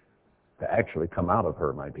change, to actually come out of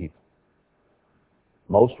her, my people.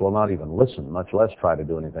 Most will not even listen, much less try to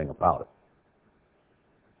do anything about it.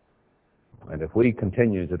 And if we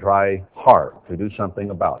continue to try hard to do something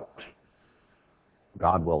about it,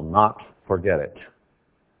 God will not forget it.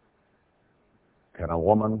 Can a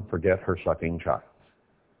woman forget her sucking child?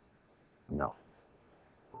 No.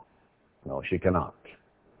 No, she cannot.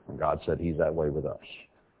 And God said He's that way with us.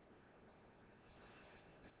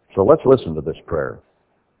 So let's listen to this prayer,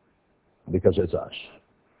 because it's us.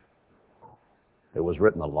 It was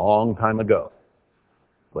written a long time ago,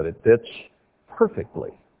 but it fits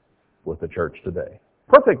perfectly with the church today.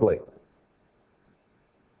 Perfectly.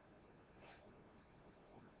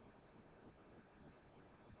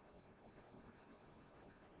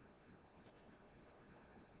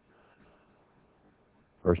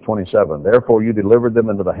 Verse 27, therefore you delivered them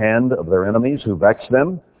into the hand of their enemies who vexed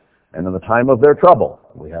them, and in the time of their trouble.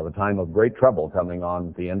 We have a time of great trouble coming on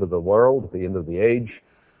at the end of the world, at the end of the age,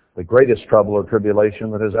 the greatest trouble or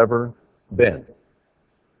tribulation that has ever been,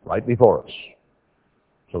 right before us.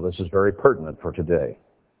 So this is very pertinent for today.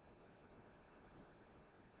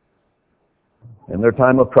 In their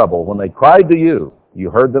time of trouble, when they cried to you, you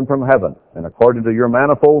heard them from heaven, and according to your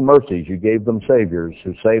manifold mercies, you gave them saviors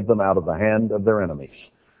who saved them out of the hand of their enemies.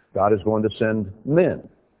 God is going to send men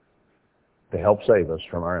to help save us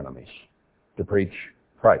from our enemies, to preach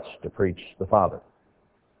Christ, to preach the Father,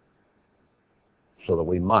 so that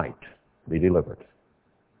we might be delivered.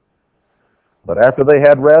 But after they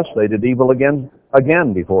had rest, they did evil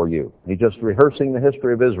again before you. He's just rehearsing the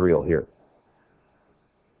history of Israel here.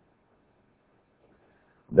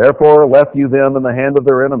 Therefore left you them in the hand of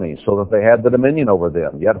their enemies, so that they had the dominion over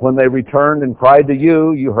them. Yet when they returned and cried to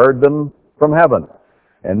you, you heard them from heaven.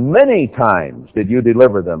 And many times did you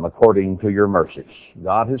deliver them according to your mercies.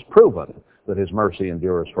 God has proven that his mercy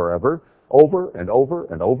endures forever, over and over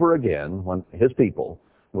and over again when his people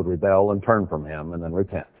would rebel and turn from him and then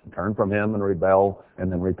repent. Turn from him and rebel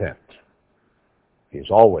and then repent. He's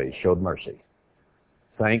always showed mercy.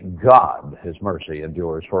 Thank God his mercy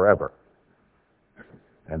endures forever.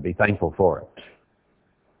 And be thankful for it.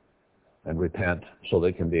 And repent so that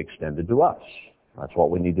it can be extended to us. That's what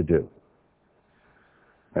we need to do.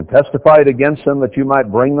 And testified against them that you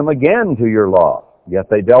might bring them again to your law. Yet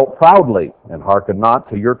they dealt proudly and hearkened not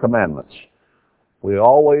to your commandments. We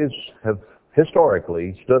always have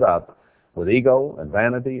historically stood up with ego and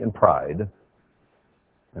vanity and pride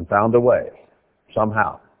and found a way,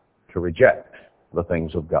 somehow, to reject the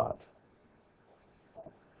things of God.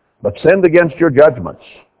 But sinned against your judgments,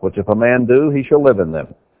 which if a man do, he shall live in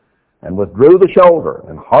them, and withdrew the shoulder,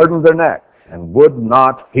 and hardened their neck, and would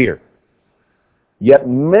not hear. Yet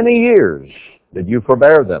many years did you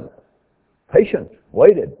forbear them, patient,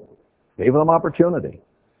 waited, gave them opportunity,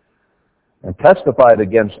 and testified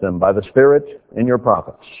against them by the Spirit in your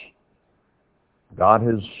prophets. God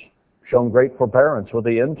has shown great forbearance with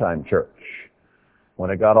the end-time church when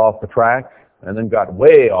it got off the track and then got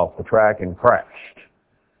way off the track and crashed.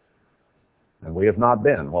 And we have not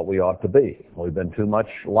been what we ought to be. We've been too much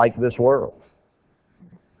like this world.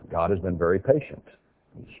 God has been very patient.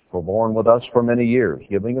 He's forborne with us for many years,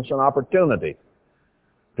 giving us an opportunity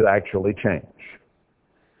to actually change.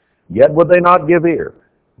 Yet would they not give ear.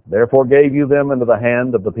 Therefore gave you them into the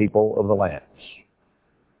hand of the people of the lands.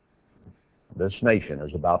 This nation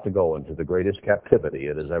is about to go into the greatest captivity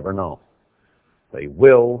it has ever known. They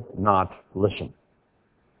will not listen.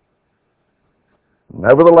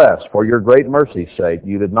 Nevertheless, for your great mercy's sake,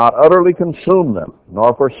 you did not utterly consume them,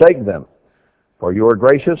 nor forsake them, for you are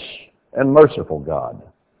gracious and merciful God.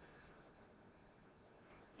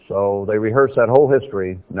 So they rehearse that whole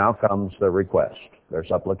history. Now comes their request, their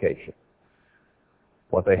supplication.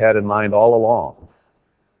 What they had in mind all along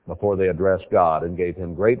before they addressed God and gave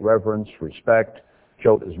him great reverence, respect,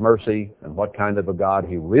 showed his mercy, and what kind of a God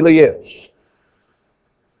he really is.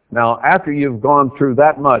 Now, after you've gone through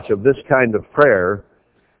that much of this kind of prayer,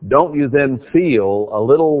 don't you then feel a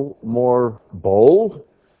little more bold,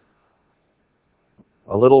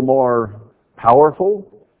 a little more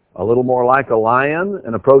powerful, a little more like a lion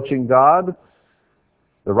in approaching God?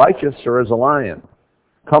 The righteous are as a lion.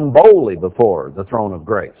 Come boldly before the throne of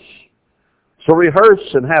grace. So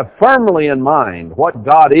rehearse and have firmly in mind what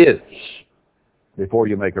God is before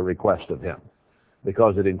you make a request of him,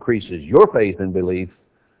 because it increases your faith and belief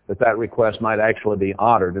that that request might actually be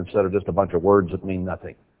honored instead of just a bunch of words that mean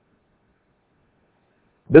nothing.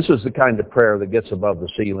 This is the kind of prayer that gets above the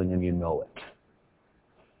ceiling and you know it.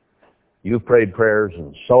 You've prayed prayers,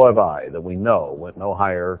 and so have I, that we know went no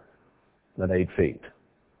higher than 8 feet.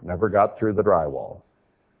 Never got through the drywall.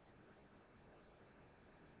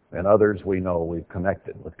 And others we know we've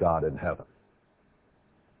connected with God in heaven.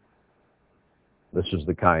 This is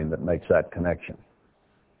the kind that makes that connection.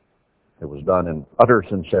 It was done in utter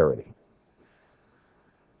sincerity.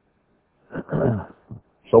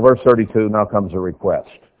 So verse 32, now comes a request.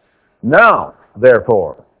 Now,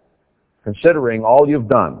 therefore, considering all you've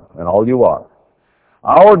done and all you are,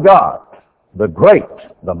 our God, the great,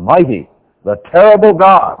 the mighty, the terrible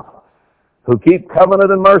God, who keep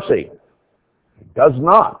covenant and mercy, does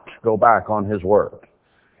not go back on his word.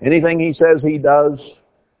 Anything he says he does,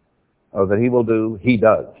 or that he will do, he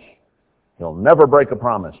does. He'll never break a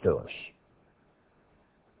promise to us.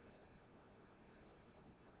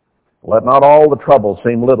 Let not all the trouble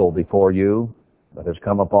seem little before you that has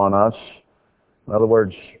come upon us. In other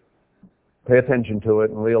words, pay attention to it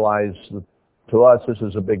and realize that to us this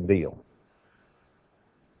is a big deal.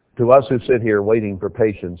 To us who sit here waiting for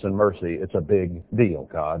patience and mercy, it's a big deal,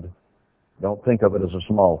 God. Don't think of it as a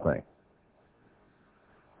small thing.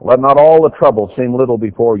 Let not all the trouble seem little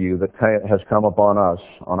before you that has come upon us,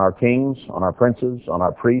 on our kings, on our princes, on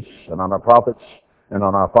our priests, and on our prophets, and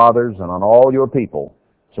on our fathers, and on all your people,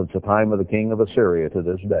 since the time of the king of Assyria to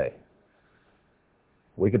this day.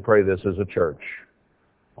 We could pray this as a church.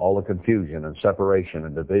 All the confusion and separation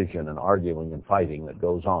and division and arguing and fighting that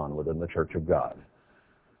goes on within the church of God.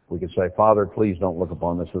 We could say, Father, please don't look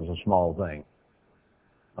upon this as a small thing.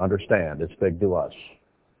 Understand, it's big to us,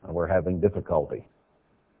 and we're having difficulty.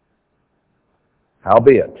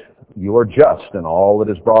 Howbeit, you are just in all that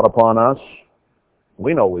is brought upon us.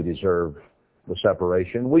 We know we deserve the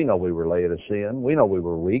separation. We know we were laid of sin. We know we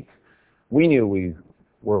were weak. We knew we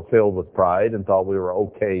were filled with pride and thought we were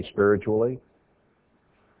okay spiritually.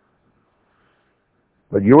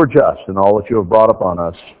 But you are just in all that you have brought upon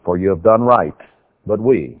us, for you have done right, but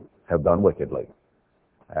we have done wickedly.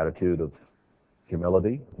 Attitude of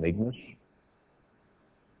humility, meekness,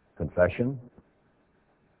 confession.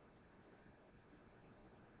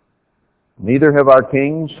 Neither have our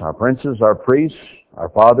kings, our princes, our priests, our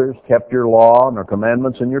fathers kept your law and your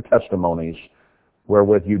commandments and your testimonies,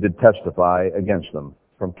 wherewith you did testify against them.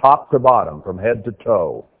 From top to bottom, from head to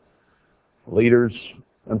toe, leaders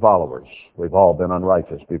and followers, we've all been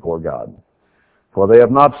unrighteous before God. For they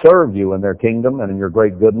have not served you in their kingdom and in your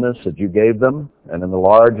great goodness that you gave them, and in the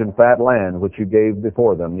large and fat land which you gave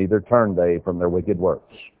before them, neither turned they from their wicked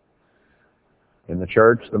works. In the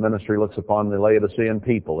church, the ministry looks upon the Laodicean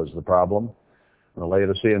people as the problem, and the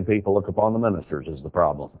Laodicean people look upon the ministers as the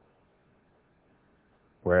problem.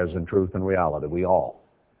 Whereas in truth and reality, we all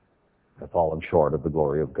have fallen short of the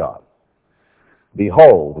glory of God.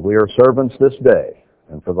 Behold, we are servants this day,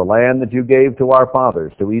 and for the land that you gave to our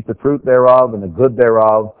fathers to eat the fruit thereof and the good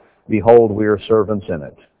thereof, behold, we are servants in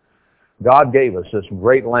it. God gave us this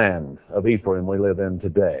great land of Ephraim we live in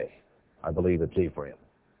today. I believe it's Ephraim,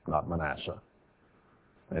 not Manasseh.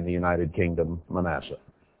 In the United Kingdom, Manasseh.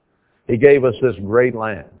 He gave us this great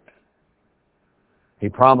land. He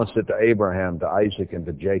promised it to Abraham, to Isaac, and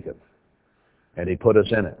to Jacob, and he put us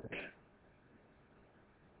in it.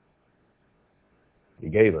 He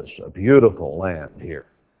gave us a beautiful land here.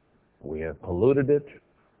 We have polluted it,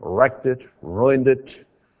 wrecked it, ruined it,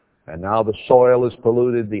 and now the soil is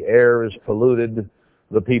polluted, the air is polluted,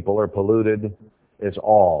 the people are polluted. It's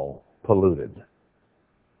all polluted.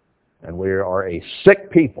 And we are a sick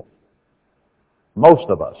people. Most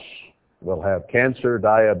of us will have cancer,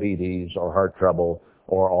 diabetes, or heart trouble,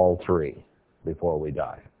 or all three before we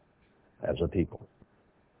die as a people.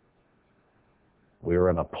 We are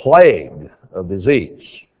in a plague of disease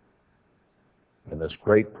in this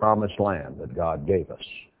great promised land that God gave us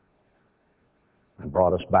and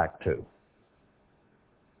brought us back to.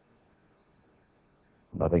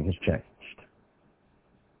 Nothing has changed.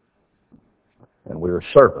 And we are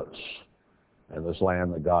servants in this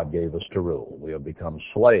land that God gave us to rule. We have become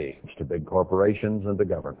slaves to big corporations and to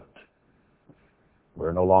government.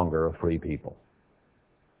 We're no longer a free people.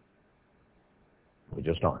 We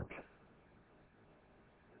just aren't.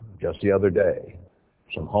 Just the other day,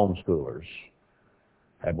 some homeschoolers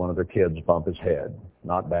had one of their kids bump his head.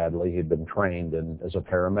 Not badly. He'd been trained as a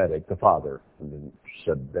paramedic, the father. And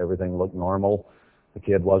said everything looked normal. The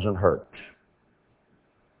kid wasn't hurt.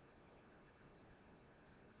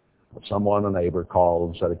 But someone, a neighbor,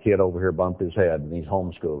 called and said a kid over here bumped his head, and these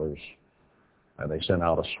homeschoolers, and they sent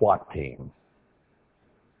out a SWAT team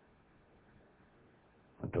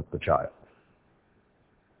and took the child.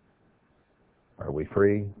 Are we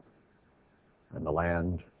free in the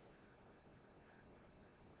land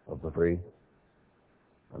of the free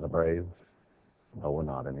and the brave? No, we're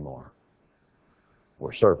not anymore.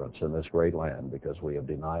 We're servants in this great land because we have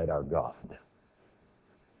denied our God.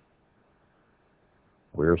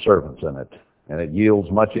 We are servants in it, and it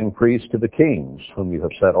yields much increase to the kings whom you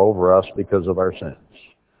have set over us because of our sins.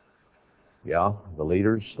 Yeah, the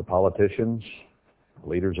leaders, the politicians,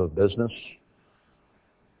 leaders of business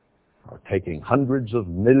are taking hundreds of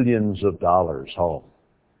millions of dollars home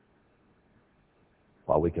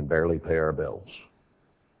while we can barely pay our bills.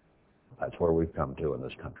 That's where we've come to in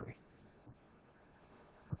this country.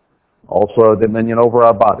 Also, dominion over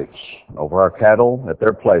our bodies, over our cattle at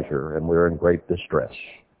their pleasure, and we're in great distress.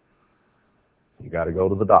 You got to go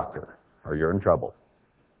to the doctor, or you're in trouble.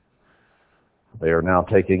 They are now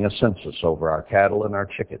taking a census over our cattle and our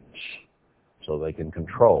chickens, so they can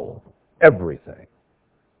control everything.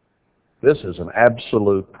 This is an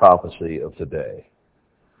absolute prophecy of today.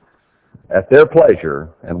 At their pleasure,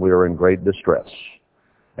 and we are in great distress.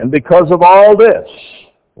 And because of all this,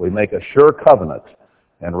 we make a sure covenant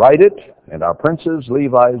and write it, and our princes,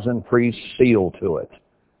 Levites, and priests seal to it.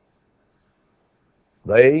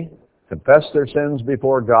 They confessed their sins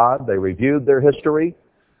before God. They reviewed their history.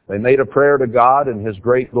 They made a prayer to God in His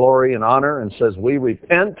great glory and honor and says, we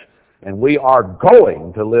repent and we are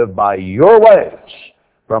going to live by your ways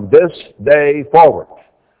from this day forward.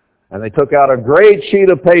 And they took out a great sheet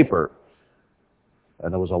of paper,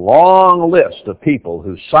 and there was a long list of people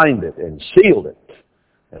who signed it and sealed it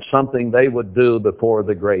as something they would do before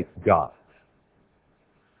the great God.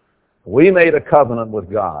 We made a covenant with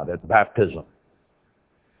God at baptism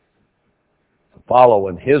to follow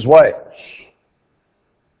in His ways.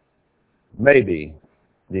 Maybe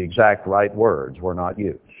the exact right words were not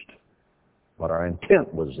used, but our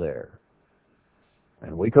intent was there.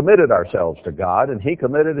 And we committed ourselves to God, and He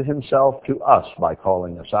committed Himself to us by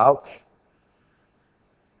calling us out.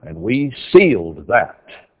 And we sealed that.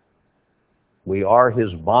 We are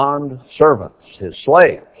His bond servants, His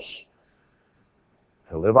slaves.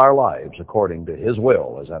 to live our lives according to His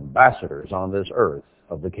will as ambassadors on this earth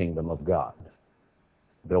of the kingdom of God.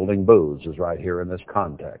 Building booths is right here in this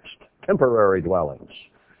context. Temporary dwellings,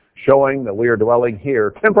 showing that we are dwelling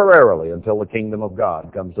here temporarily until the kingdom of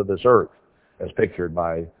God comes to this earth, as pictured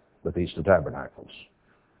by the Feast of Tabernacles.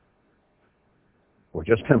 We're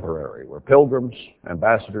just temporary. We're pilgrims,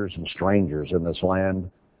 ambassadors, and strangers in this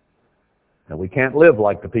land. And we can't live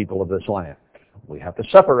like the people of this land. We have to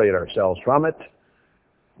separate ourselves from it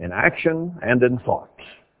in action and in thought,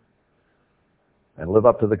 and live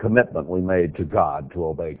up to the commitment we made to God, to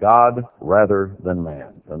obey God rather than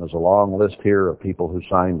man. And there's a long list here of people who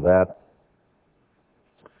signed that.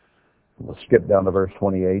 We'll skip down to verse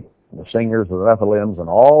 28. The singers, the Nephilims, and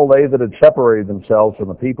all they that had separated themselves from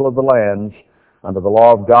the people of the lands under the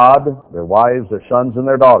law of God, their wives, their sons, and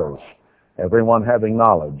their daughters, everyone having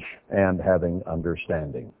knowledge and having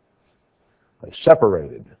understanding. They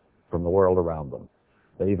separated from the world around them.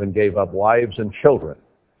 They even gave up wives and children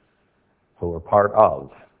who were part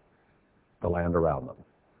of the land around them.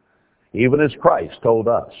 Even as Christ told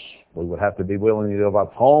us, we would have to be willing to give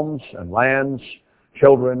up homes and lands,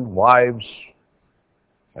 children, wives,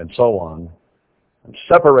 and so on, and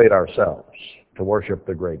separate ourselves to worship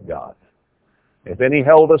the great God. If any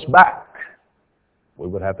held us back, we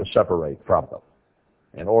would have to separate from them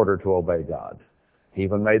in order to obey God. He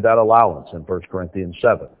even made that allowance in 1 Corinthians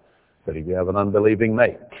 7, that if you have an unbelieving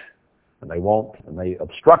mate, and they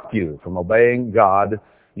obstruct you from obeying God,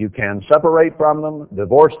 you can separate from them,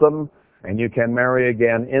 divorce them, and you can marry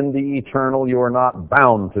again in the eternal. You are not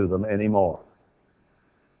bound to them anymore.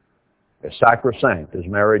 As sacrosanct as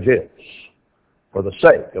marriage is, for the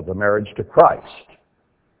sake of the marriage to Christ,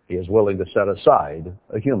 He is willing to set aside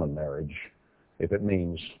a human marriage if it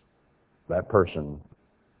means that person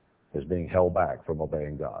is being held back from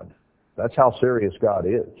obeying God. That's how serious God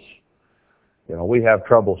is. You know, we have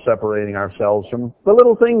trouble separating ourselves from the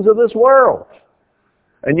little things of this world.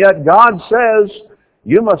 And yet God says,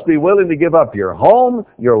 you must be willing to give up your home,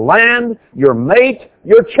 your land, your mate,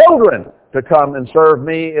 your children to come and serve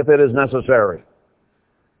me if it is necessary.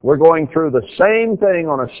 We're going through the same thing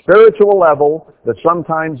on a spiritual level that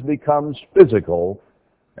sometimes becomes physical,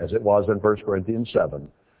 as it was in 1 Corinthians 7,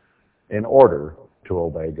 in order to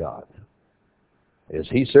obey God. Is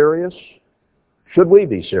He serious? Should we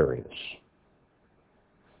be serious?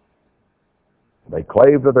 They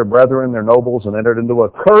clave to their brethren, their nobles, and entered into a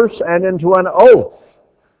curse and into an oath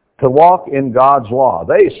to walk in God's law.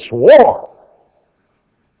 They swore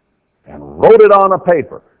and wrote it on a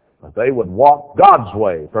paper that they would walk God's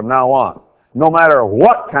way from now on, no matter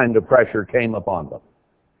what kind of pressure came upon them,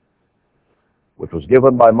 which was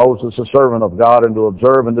given by Moses, the servant of God, and to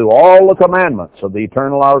observe and do all the commandments of the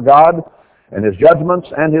eternal our God, and His judgments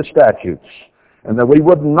and His statutes, and that we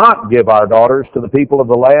would not give our daughters to the people of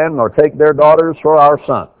the land, nor take their daughters for our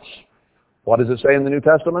sons. What does it say in the New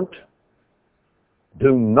Testament?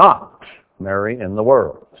 Do not marry in the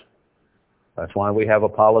world. That's why we have a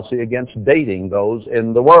policy against dating those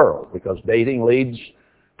in the world, because dating leads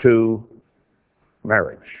to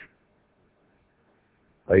marriage.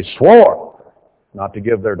 They swore not to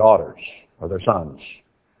give their daughters or their sons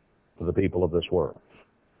to the people of this world.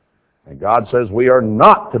 And God says we are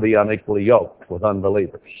not to be unequally yoked with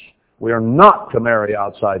unbelievers. We are not to marry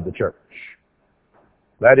outside the church.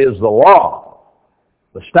 That is the law,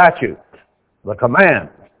 the statute, the command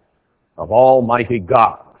of Almighty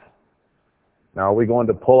God. Now, are we going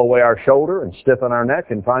to pull away our shoulder and stiffen our neck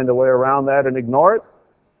and find a way around that and ignore it?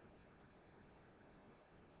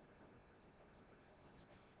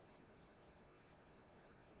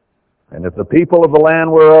 And if the people of the land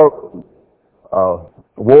were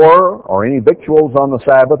war or any victuals on the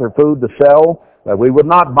Sabbath or food to sell, that we would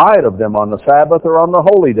not buy it of them on the Sabbath or on the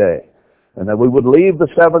holy day, and that we would leave the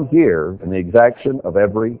seventh year in the exaction of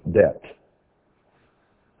every debt.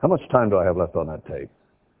 How much time do I have left on that tape?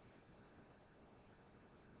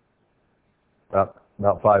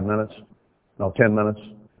 About 5 minutes? No, 10 minutes?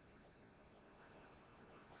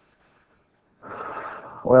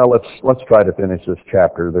 Well, let's try to finish this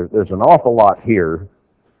chapter. There's an awful lot here,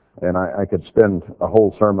 and I could spend a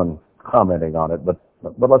whole sermon commenting on it, but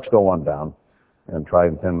let's go on down and try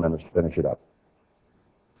in 10 minutes to finish it up.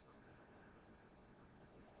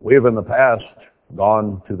 We have in the past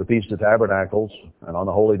gone to the Feast of Tabernacles, and on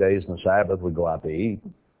the holy days and the Sabbath we go out to eat.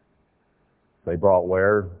 They brought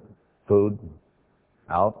ware, food,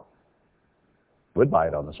 out. We'd buy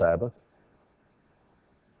it on the Sabbath.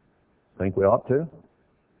 Think we ought to?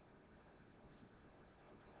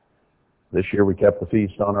 This year we kept the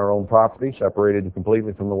feast on our own property, separated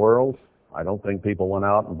completely from the world. I don't think people went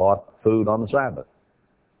out and bought food on the Sabbath.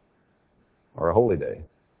 or a holy day.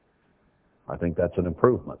 I think that's an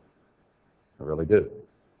improvement. I really do.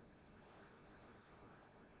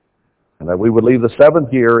 And that we would leave the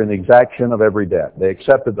seventh year in the exaction of every debt. They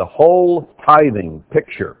accepted the whole tithing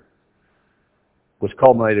picture, which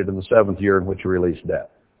culminated in the seventh year in which you released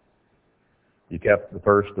debt. You kept the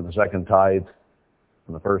first and the second tithe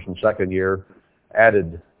in the first and second year,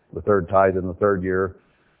 added the third tithe in the third year,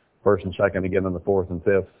 first and second again in the fourth and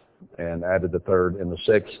fifth, and added the third in the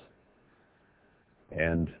sixth.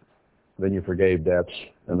 And then you forgave debts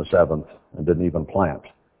in the seventh and didn't even plant.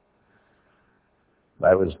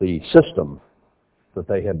 That was the system that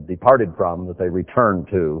they had departed from, that they returned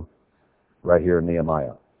to right here in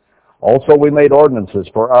Nehemiah. Also, we made ordinances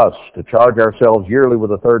for us to charge ourselves yearly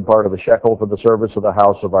with a third part of a shekel for the service of the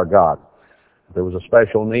house of our God. If there was a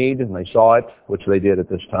special need and they saw it, which they did at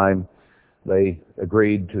this time, they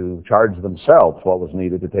agreed to charge themselves what was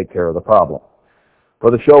needed to take care of the problem. For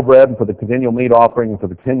the showbread, and for the continual meat offering, and for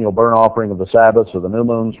the continual burnt offering of the Sabbaths, of the new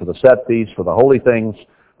moons, for the set feasts, for the holy things,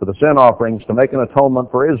 for the sin offerings, to make an atonement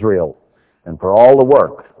for Israel, and for all the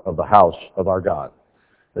work of the house of our God.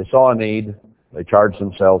 They saw a need. They charged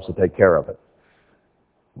themselves to take care of it.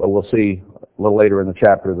 But we'll see a little later in the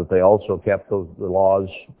chapter that they also kept the laws,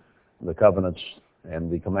 the covenants,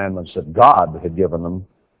 and the commandments that God had given them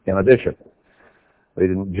in addition. They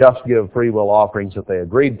didn't just give free will offerings that they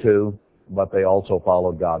agreed to, but they also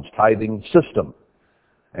followed God's tithing system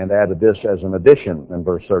and added this as an addition in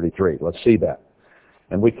verse 33. Let's see that.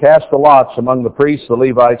 And we cast the lots among the priests, the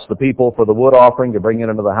Levites, the people for the wood offering to bring it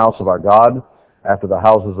into the house of our God, after the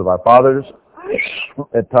houses of our fathers,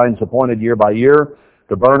 at times appointed year by year,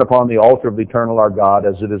 to burn upon the altar of the eternal our God,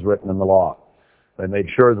 as it is written in the law. They made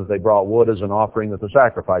sure that they brought wood as an offering that the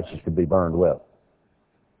sacrifices could be burned with.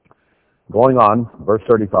 Going on, verse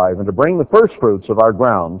 35, and to bring the first fruits of our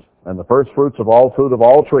ground, and the first fruits of all fruit of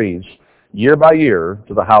all trees, year by year,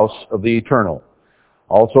 to the house of the eternal.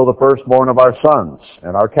 Also the firstborn of our sons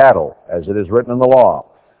and our cattle, as it is written in the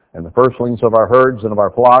law, and the firstlings of our herds and of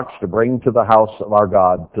our flocks, to bring to the house of our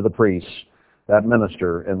God, to the priests that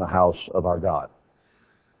minister in the house of our God.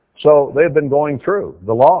 So they had been going through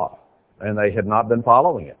the law, and they had not been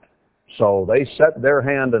following it. So they set their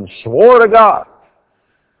hand and swore to God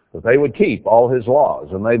that they would keep all his laws,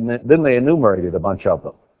 and then they enumerated a bunch of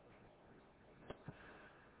them.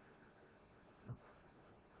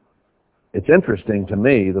 It's interesting to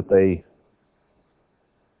me that they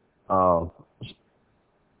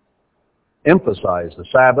emphasize the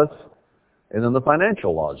Sabbath and then the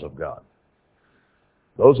financial laws of God.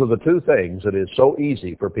 Those are the two things that is so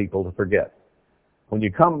easy for people to forget. When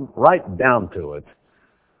you come right down to it,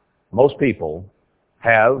 most people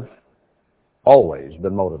have always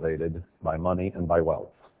been motivated by money and by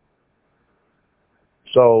wealth.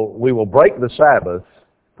 So we will break the Sabbath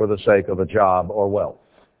for the sake of a job or wealth.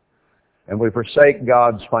 And we forsake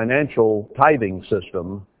God's financial tithing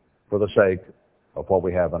system for the sake of what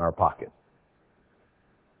we have in our pocket.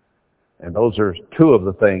 And those are two of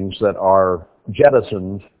the things that are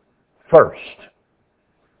jettisoned first.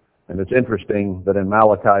 And it's interesting that in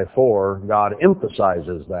Malachi 4, God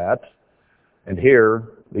emphasizes that. And here,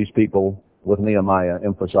 these people with Nehemiah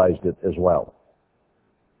emphasized it as well.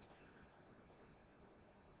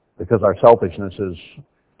 Because our selfishness is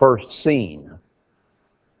first seen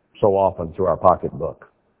so often through our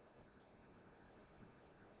pocketbook.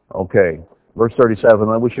 Okay, verse 37,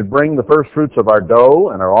 that we should bring the first fruits of our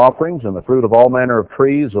dough and our offerings and the fruit of all manner of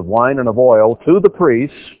trees, of wine and of oil, to the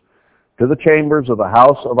priests, to the chambers of the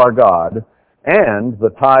house of our God, and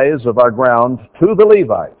the tithes of our ground to the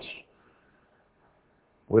Levites.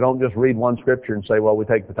 We don't just read one scripture and say, well, we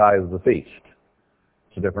take the tithe of the feast.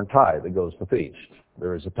 It's a different tithe that goes to feast.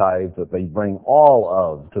 There is a tithe that they bring all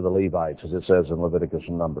of to the Levites, as it says in Leviticus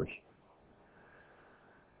and Numbers.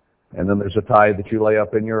 And then there's a tithe that you lay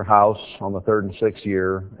up in your house on the third and sixth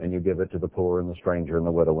year, and you give it to the poor and the stranger and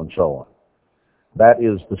the widow and so on. That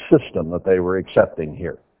is the system that they were accepting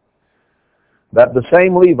here. That the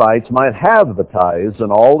same Levites might have the tithes in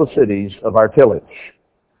all the cities of our tillage.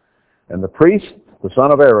 And the priest, the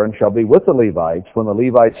son of Aaron, shall be with the Levites when the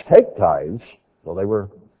Levites take tithes. Well, they were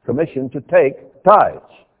commissioned to take tithes.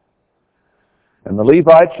 And the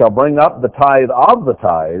Levites shall bring up the tithe of the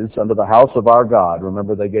tithes unto the house of our God.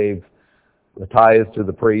 Remember, they gave the tithe to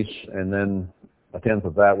the priests, and then a tenth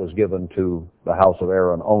of that was given to the house of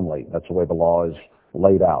Aaron only. That's the way the law is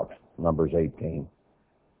laid out, Numbers 18.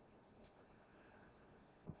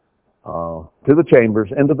 To the chambers,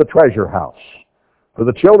 into the treasure house. For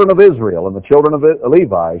the children of Israel and the children of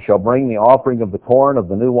Levi shall bring the offering of the corn, of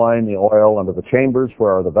the new wine, the oil, unto the chambers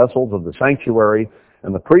where are the vessels of the sanctuary,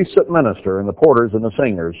 and the priests that minister, and the porters and the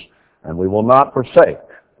singers, And we will not forsake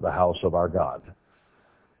the house of our God.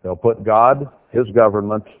 They'll put God, His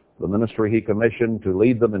government, the ministry He commissioned to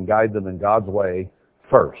lead them and guide them in God's way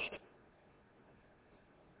first.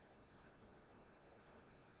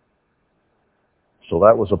 So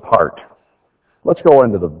that was a part. Let's go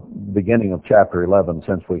into the beginning of chapter 11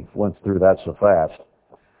 since we went through that so fast,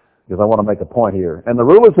 because I want to make a point here. And the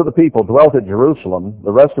rulers of the people dwelt at Jerusalem.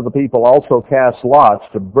 The rest of the people also cast lots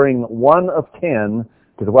to bring 1 of 10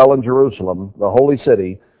 to dwell in Jerusalem, the holy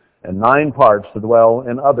city, and 9 parts to dwell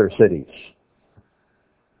in other cities.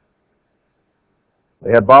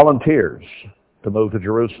 They had volunteers to move to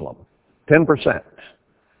Jerusalem. 10%.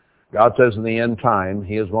 God says in the end time,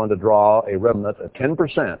 He is going to draw a remnant of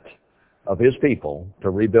 10% of His people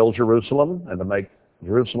to rebuild Jerusalem and to make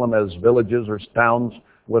Jerusalem as villages or towns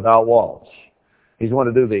without walls. He's going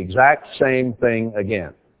to do the exact same thing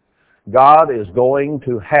again. God is going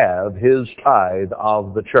to have His tithe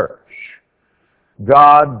of the church.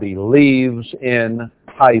 God believes in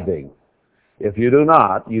tithing. If you do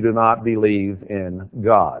not believe in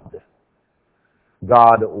God.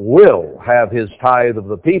 God will have His tithe of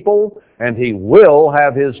the people, and He will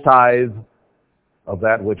have His tithe of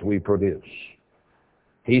that which we produce.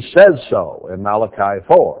 He says so in Malachi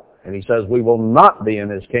 4, and He says we will not be in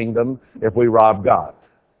His kingdom if we rob God.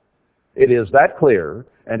 It is that clear,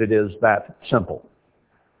 and it is that simple.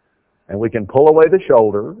 And we can pull away the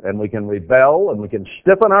shoulder, and we can rebel, and we can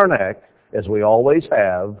stiffen our neck, as we always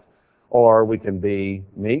have, or we can be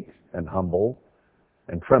meek and humble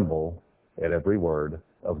and tremble at every word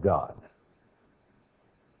of God.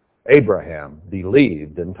 Abraham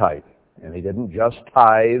believed in tithing, and he didn't just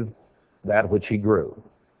tithe that which he grew.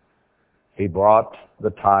 He brought the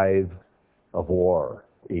tithe of war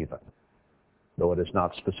even, though it is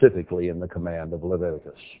not specifically in the command of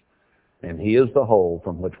Leviticus. And he is the hole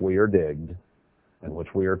from which we are digged and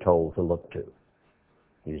which we are told to look to.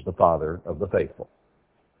 He's the father of the faithful.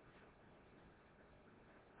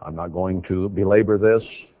 I'm not going to belabor this.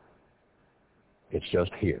 It's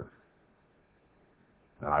just here.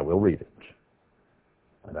 And I will read it.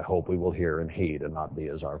 And I hope we will hear and heed and not be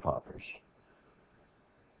as our fathers.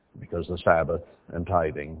 Because the Sabbath and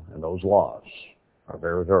tithing and those laws are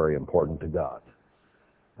very, very important to God.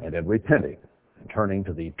 And in repenting and turning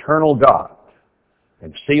to the eternal God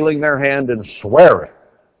and sealing their hand and swearing,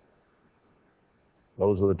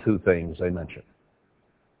 those are the 2 things they mention.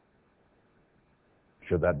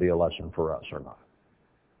 Should that be a lesson for us or not?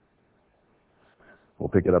 We'll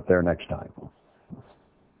pick it up there next time.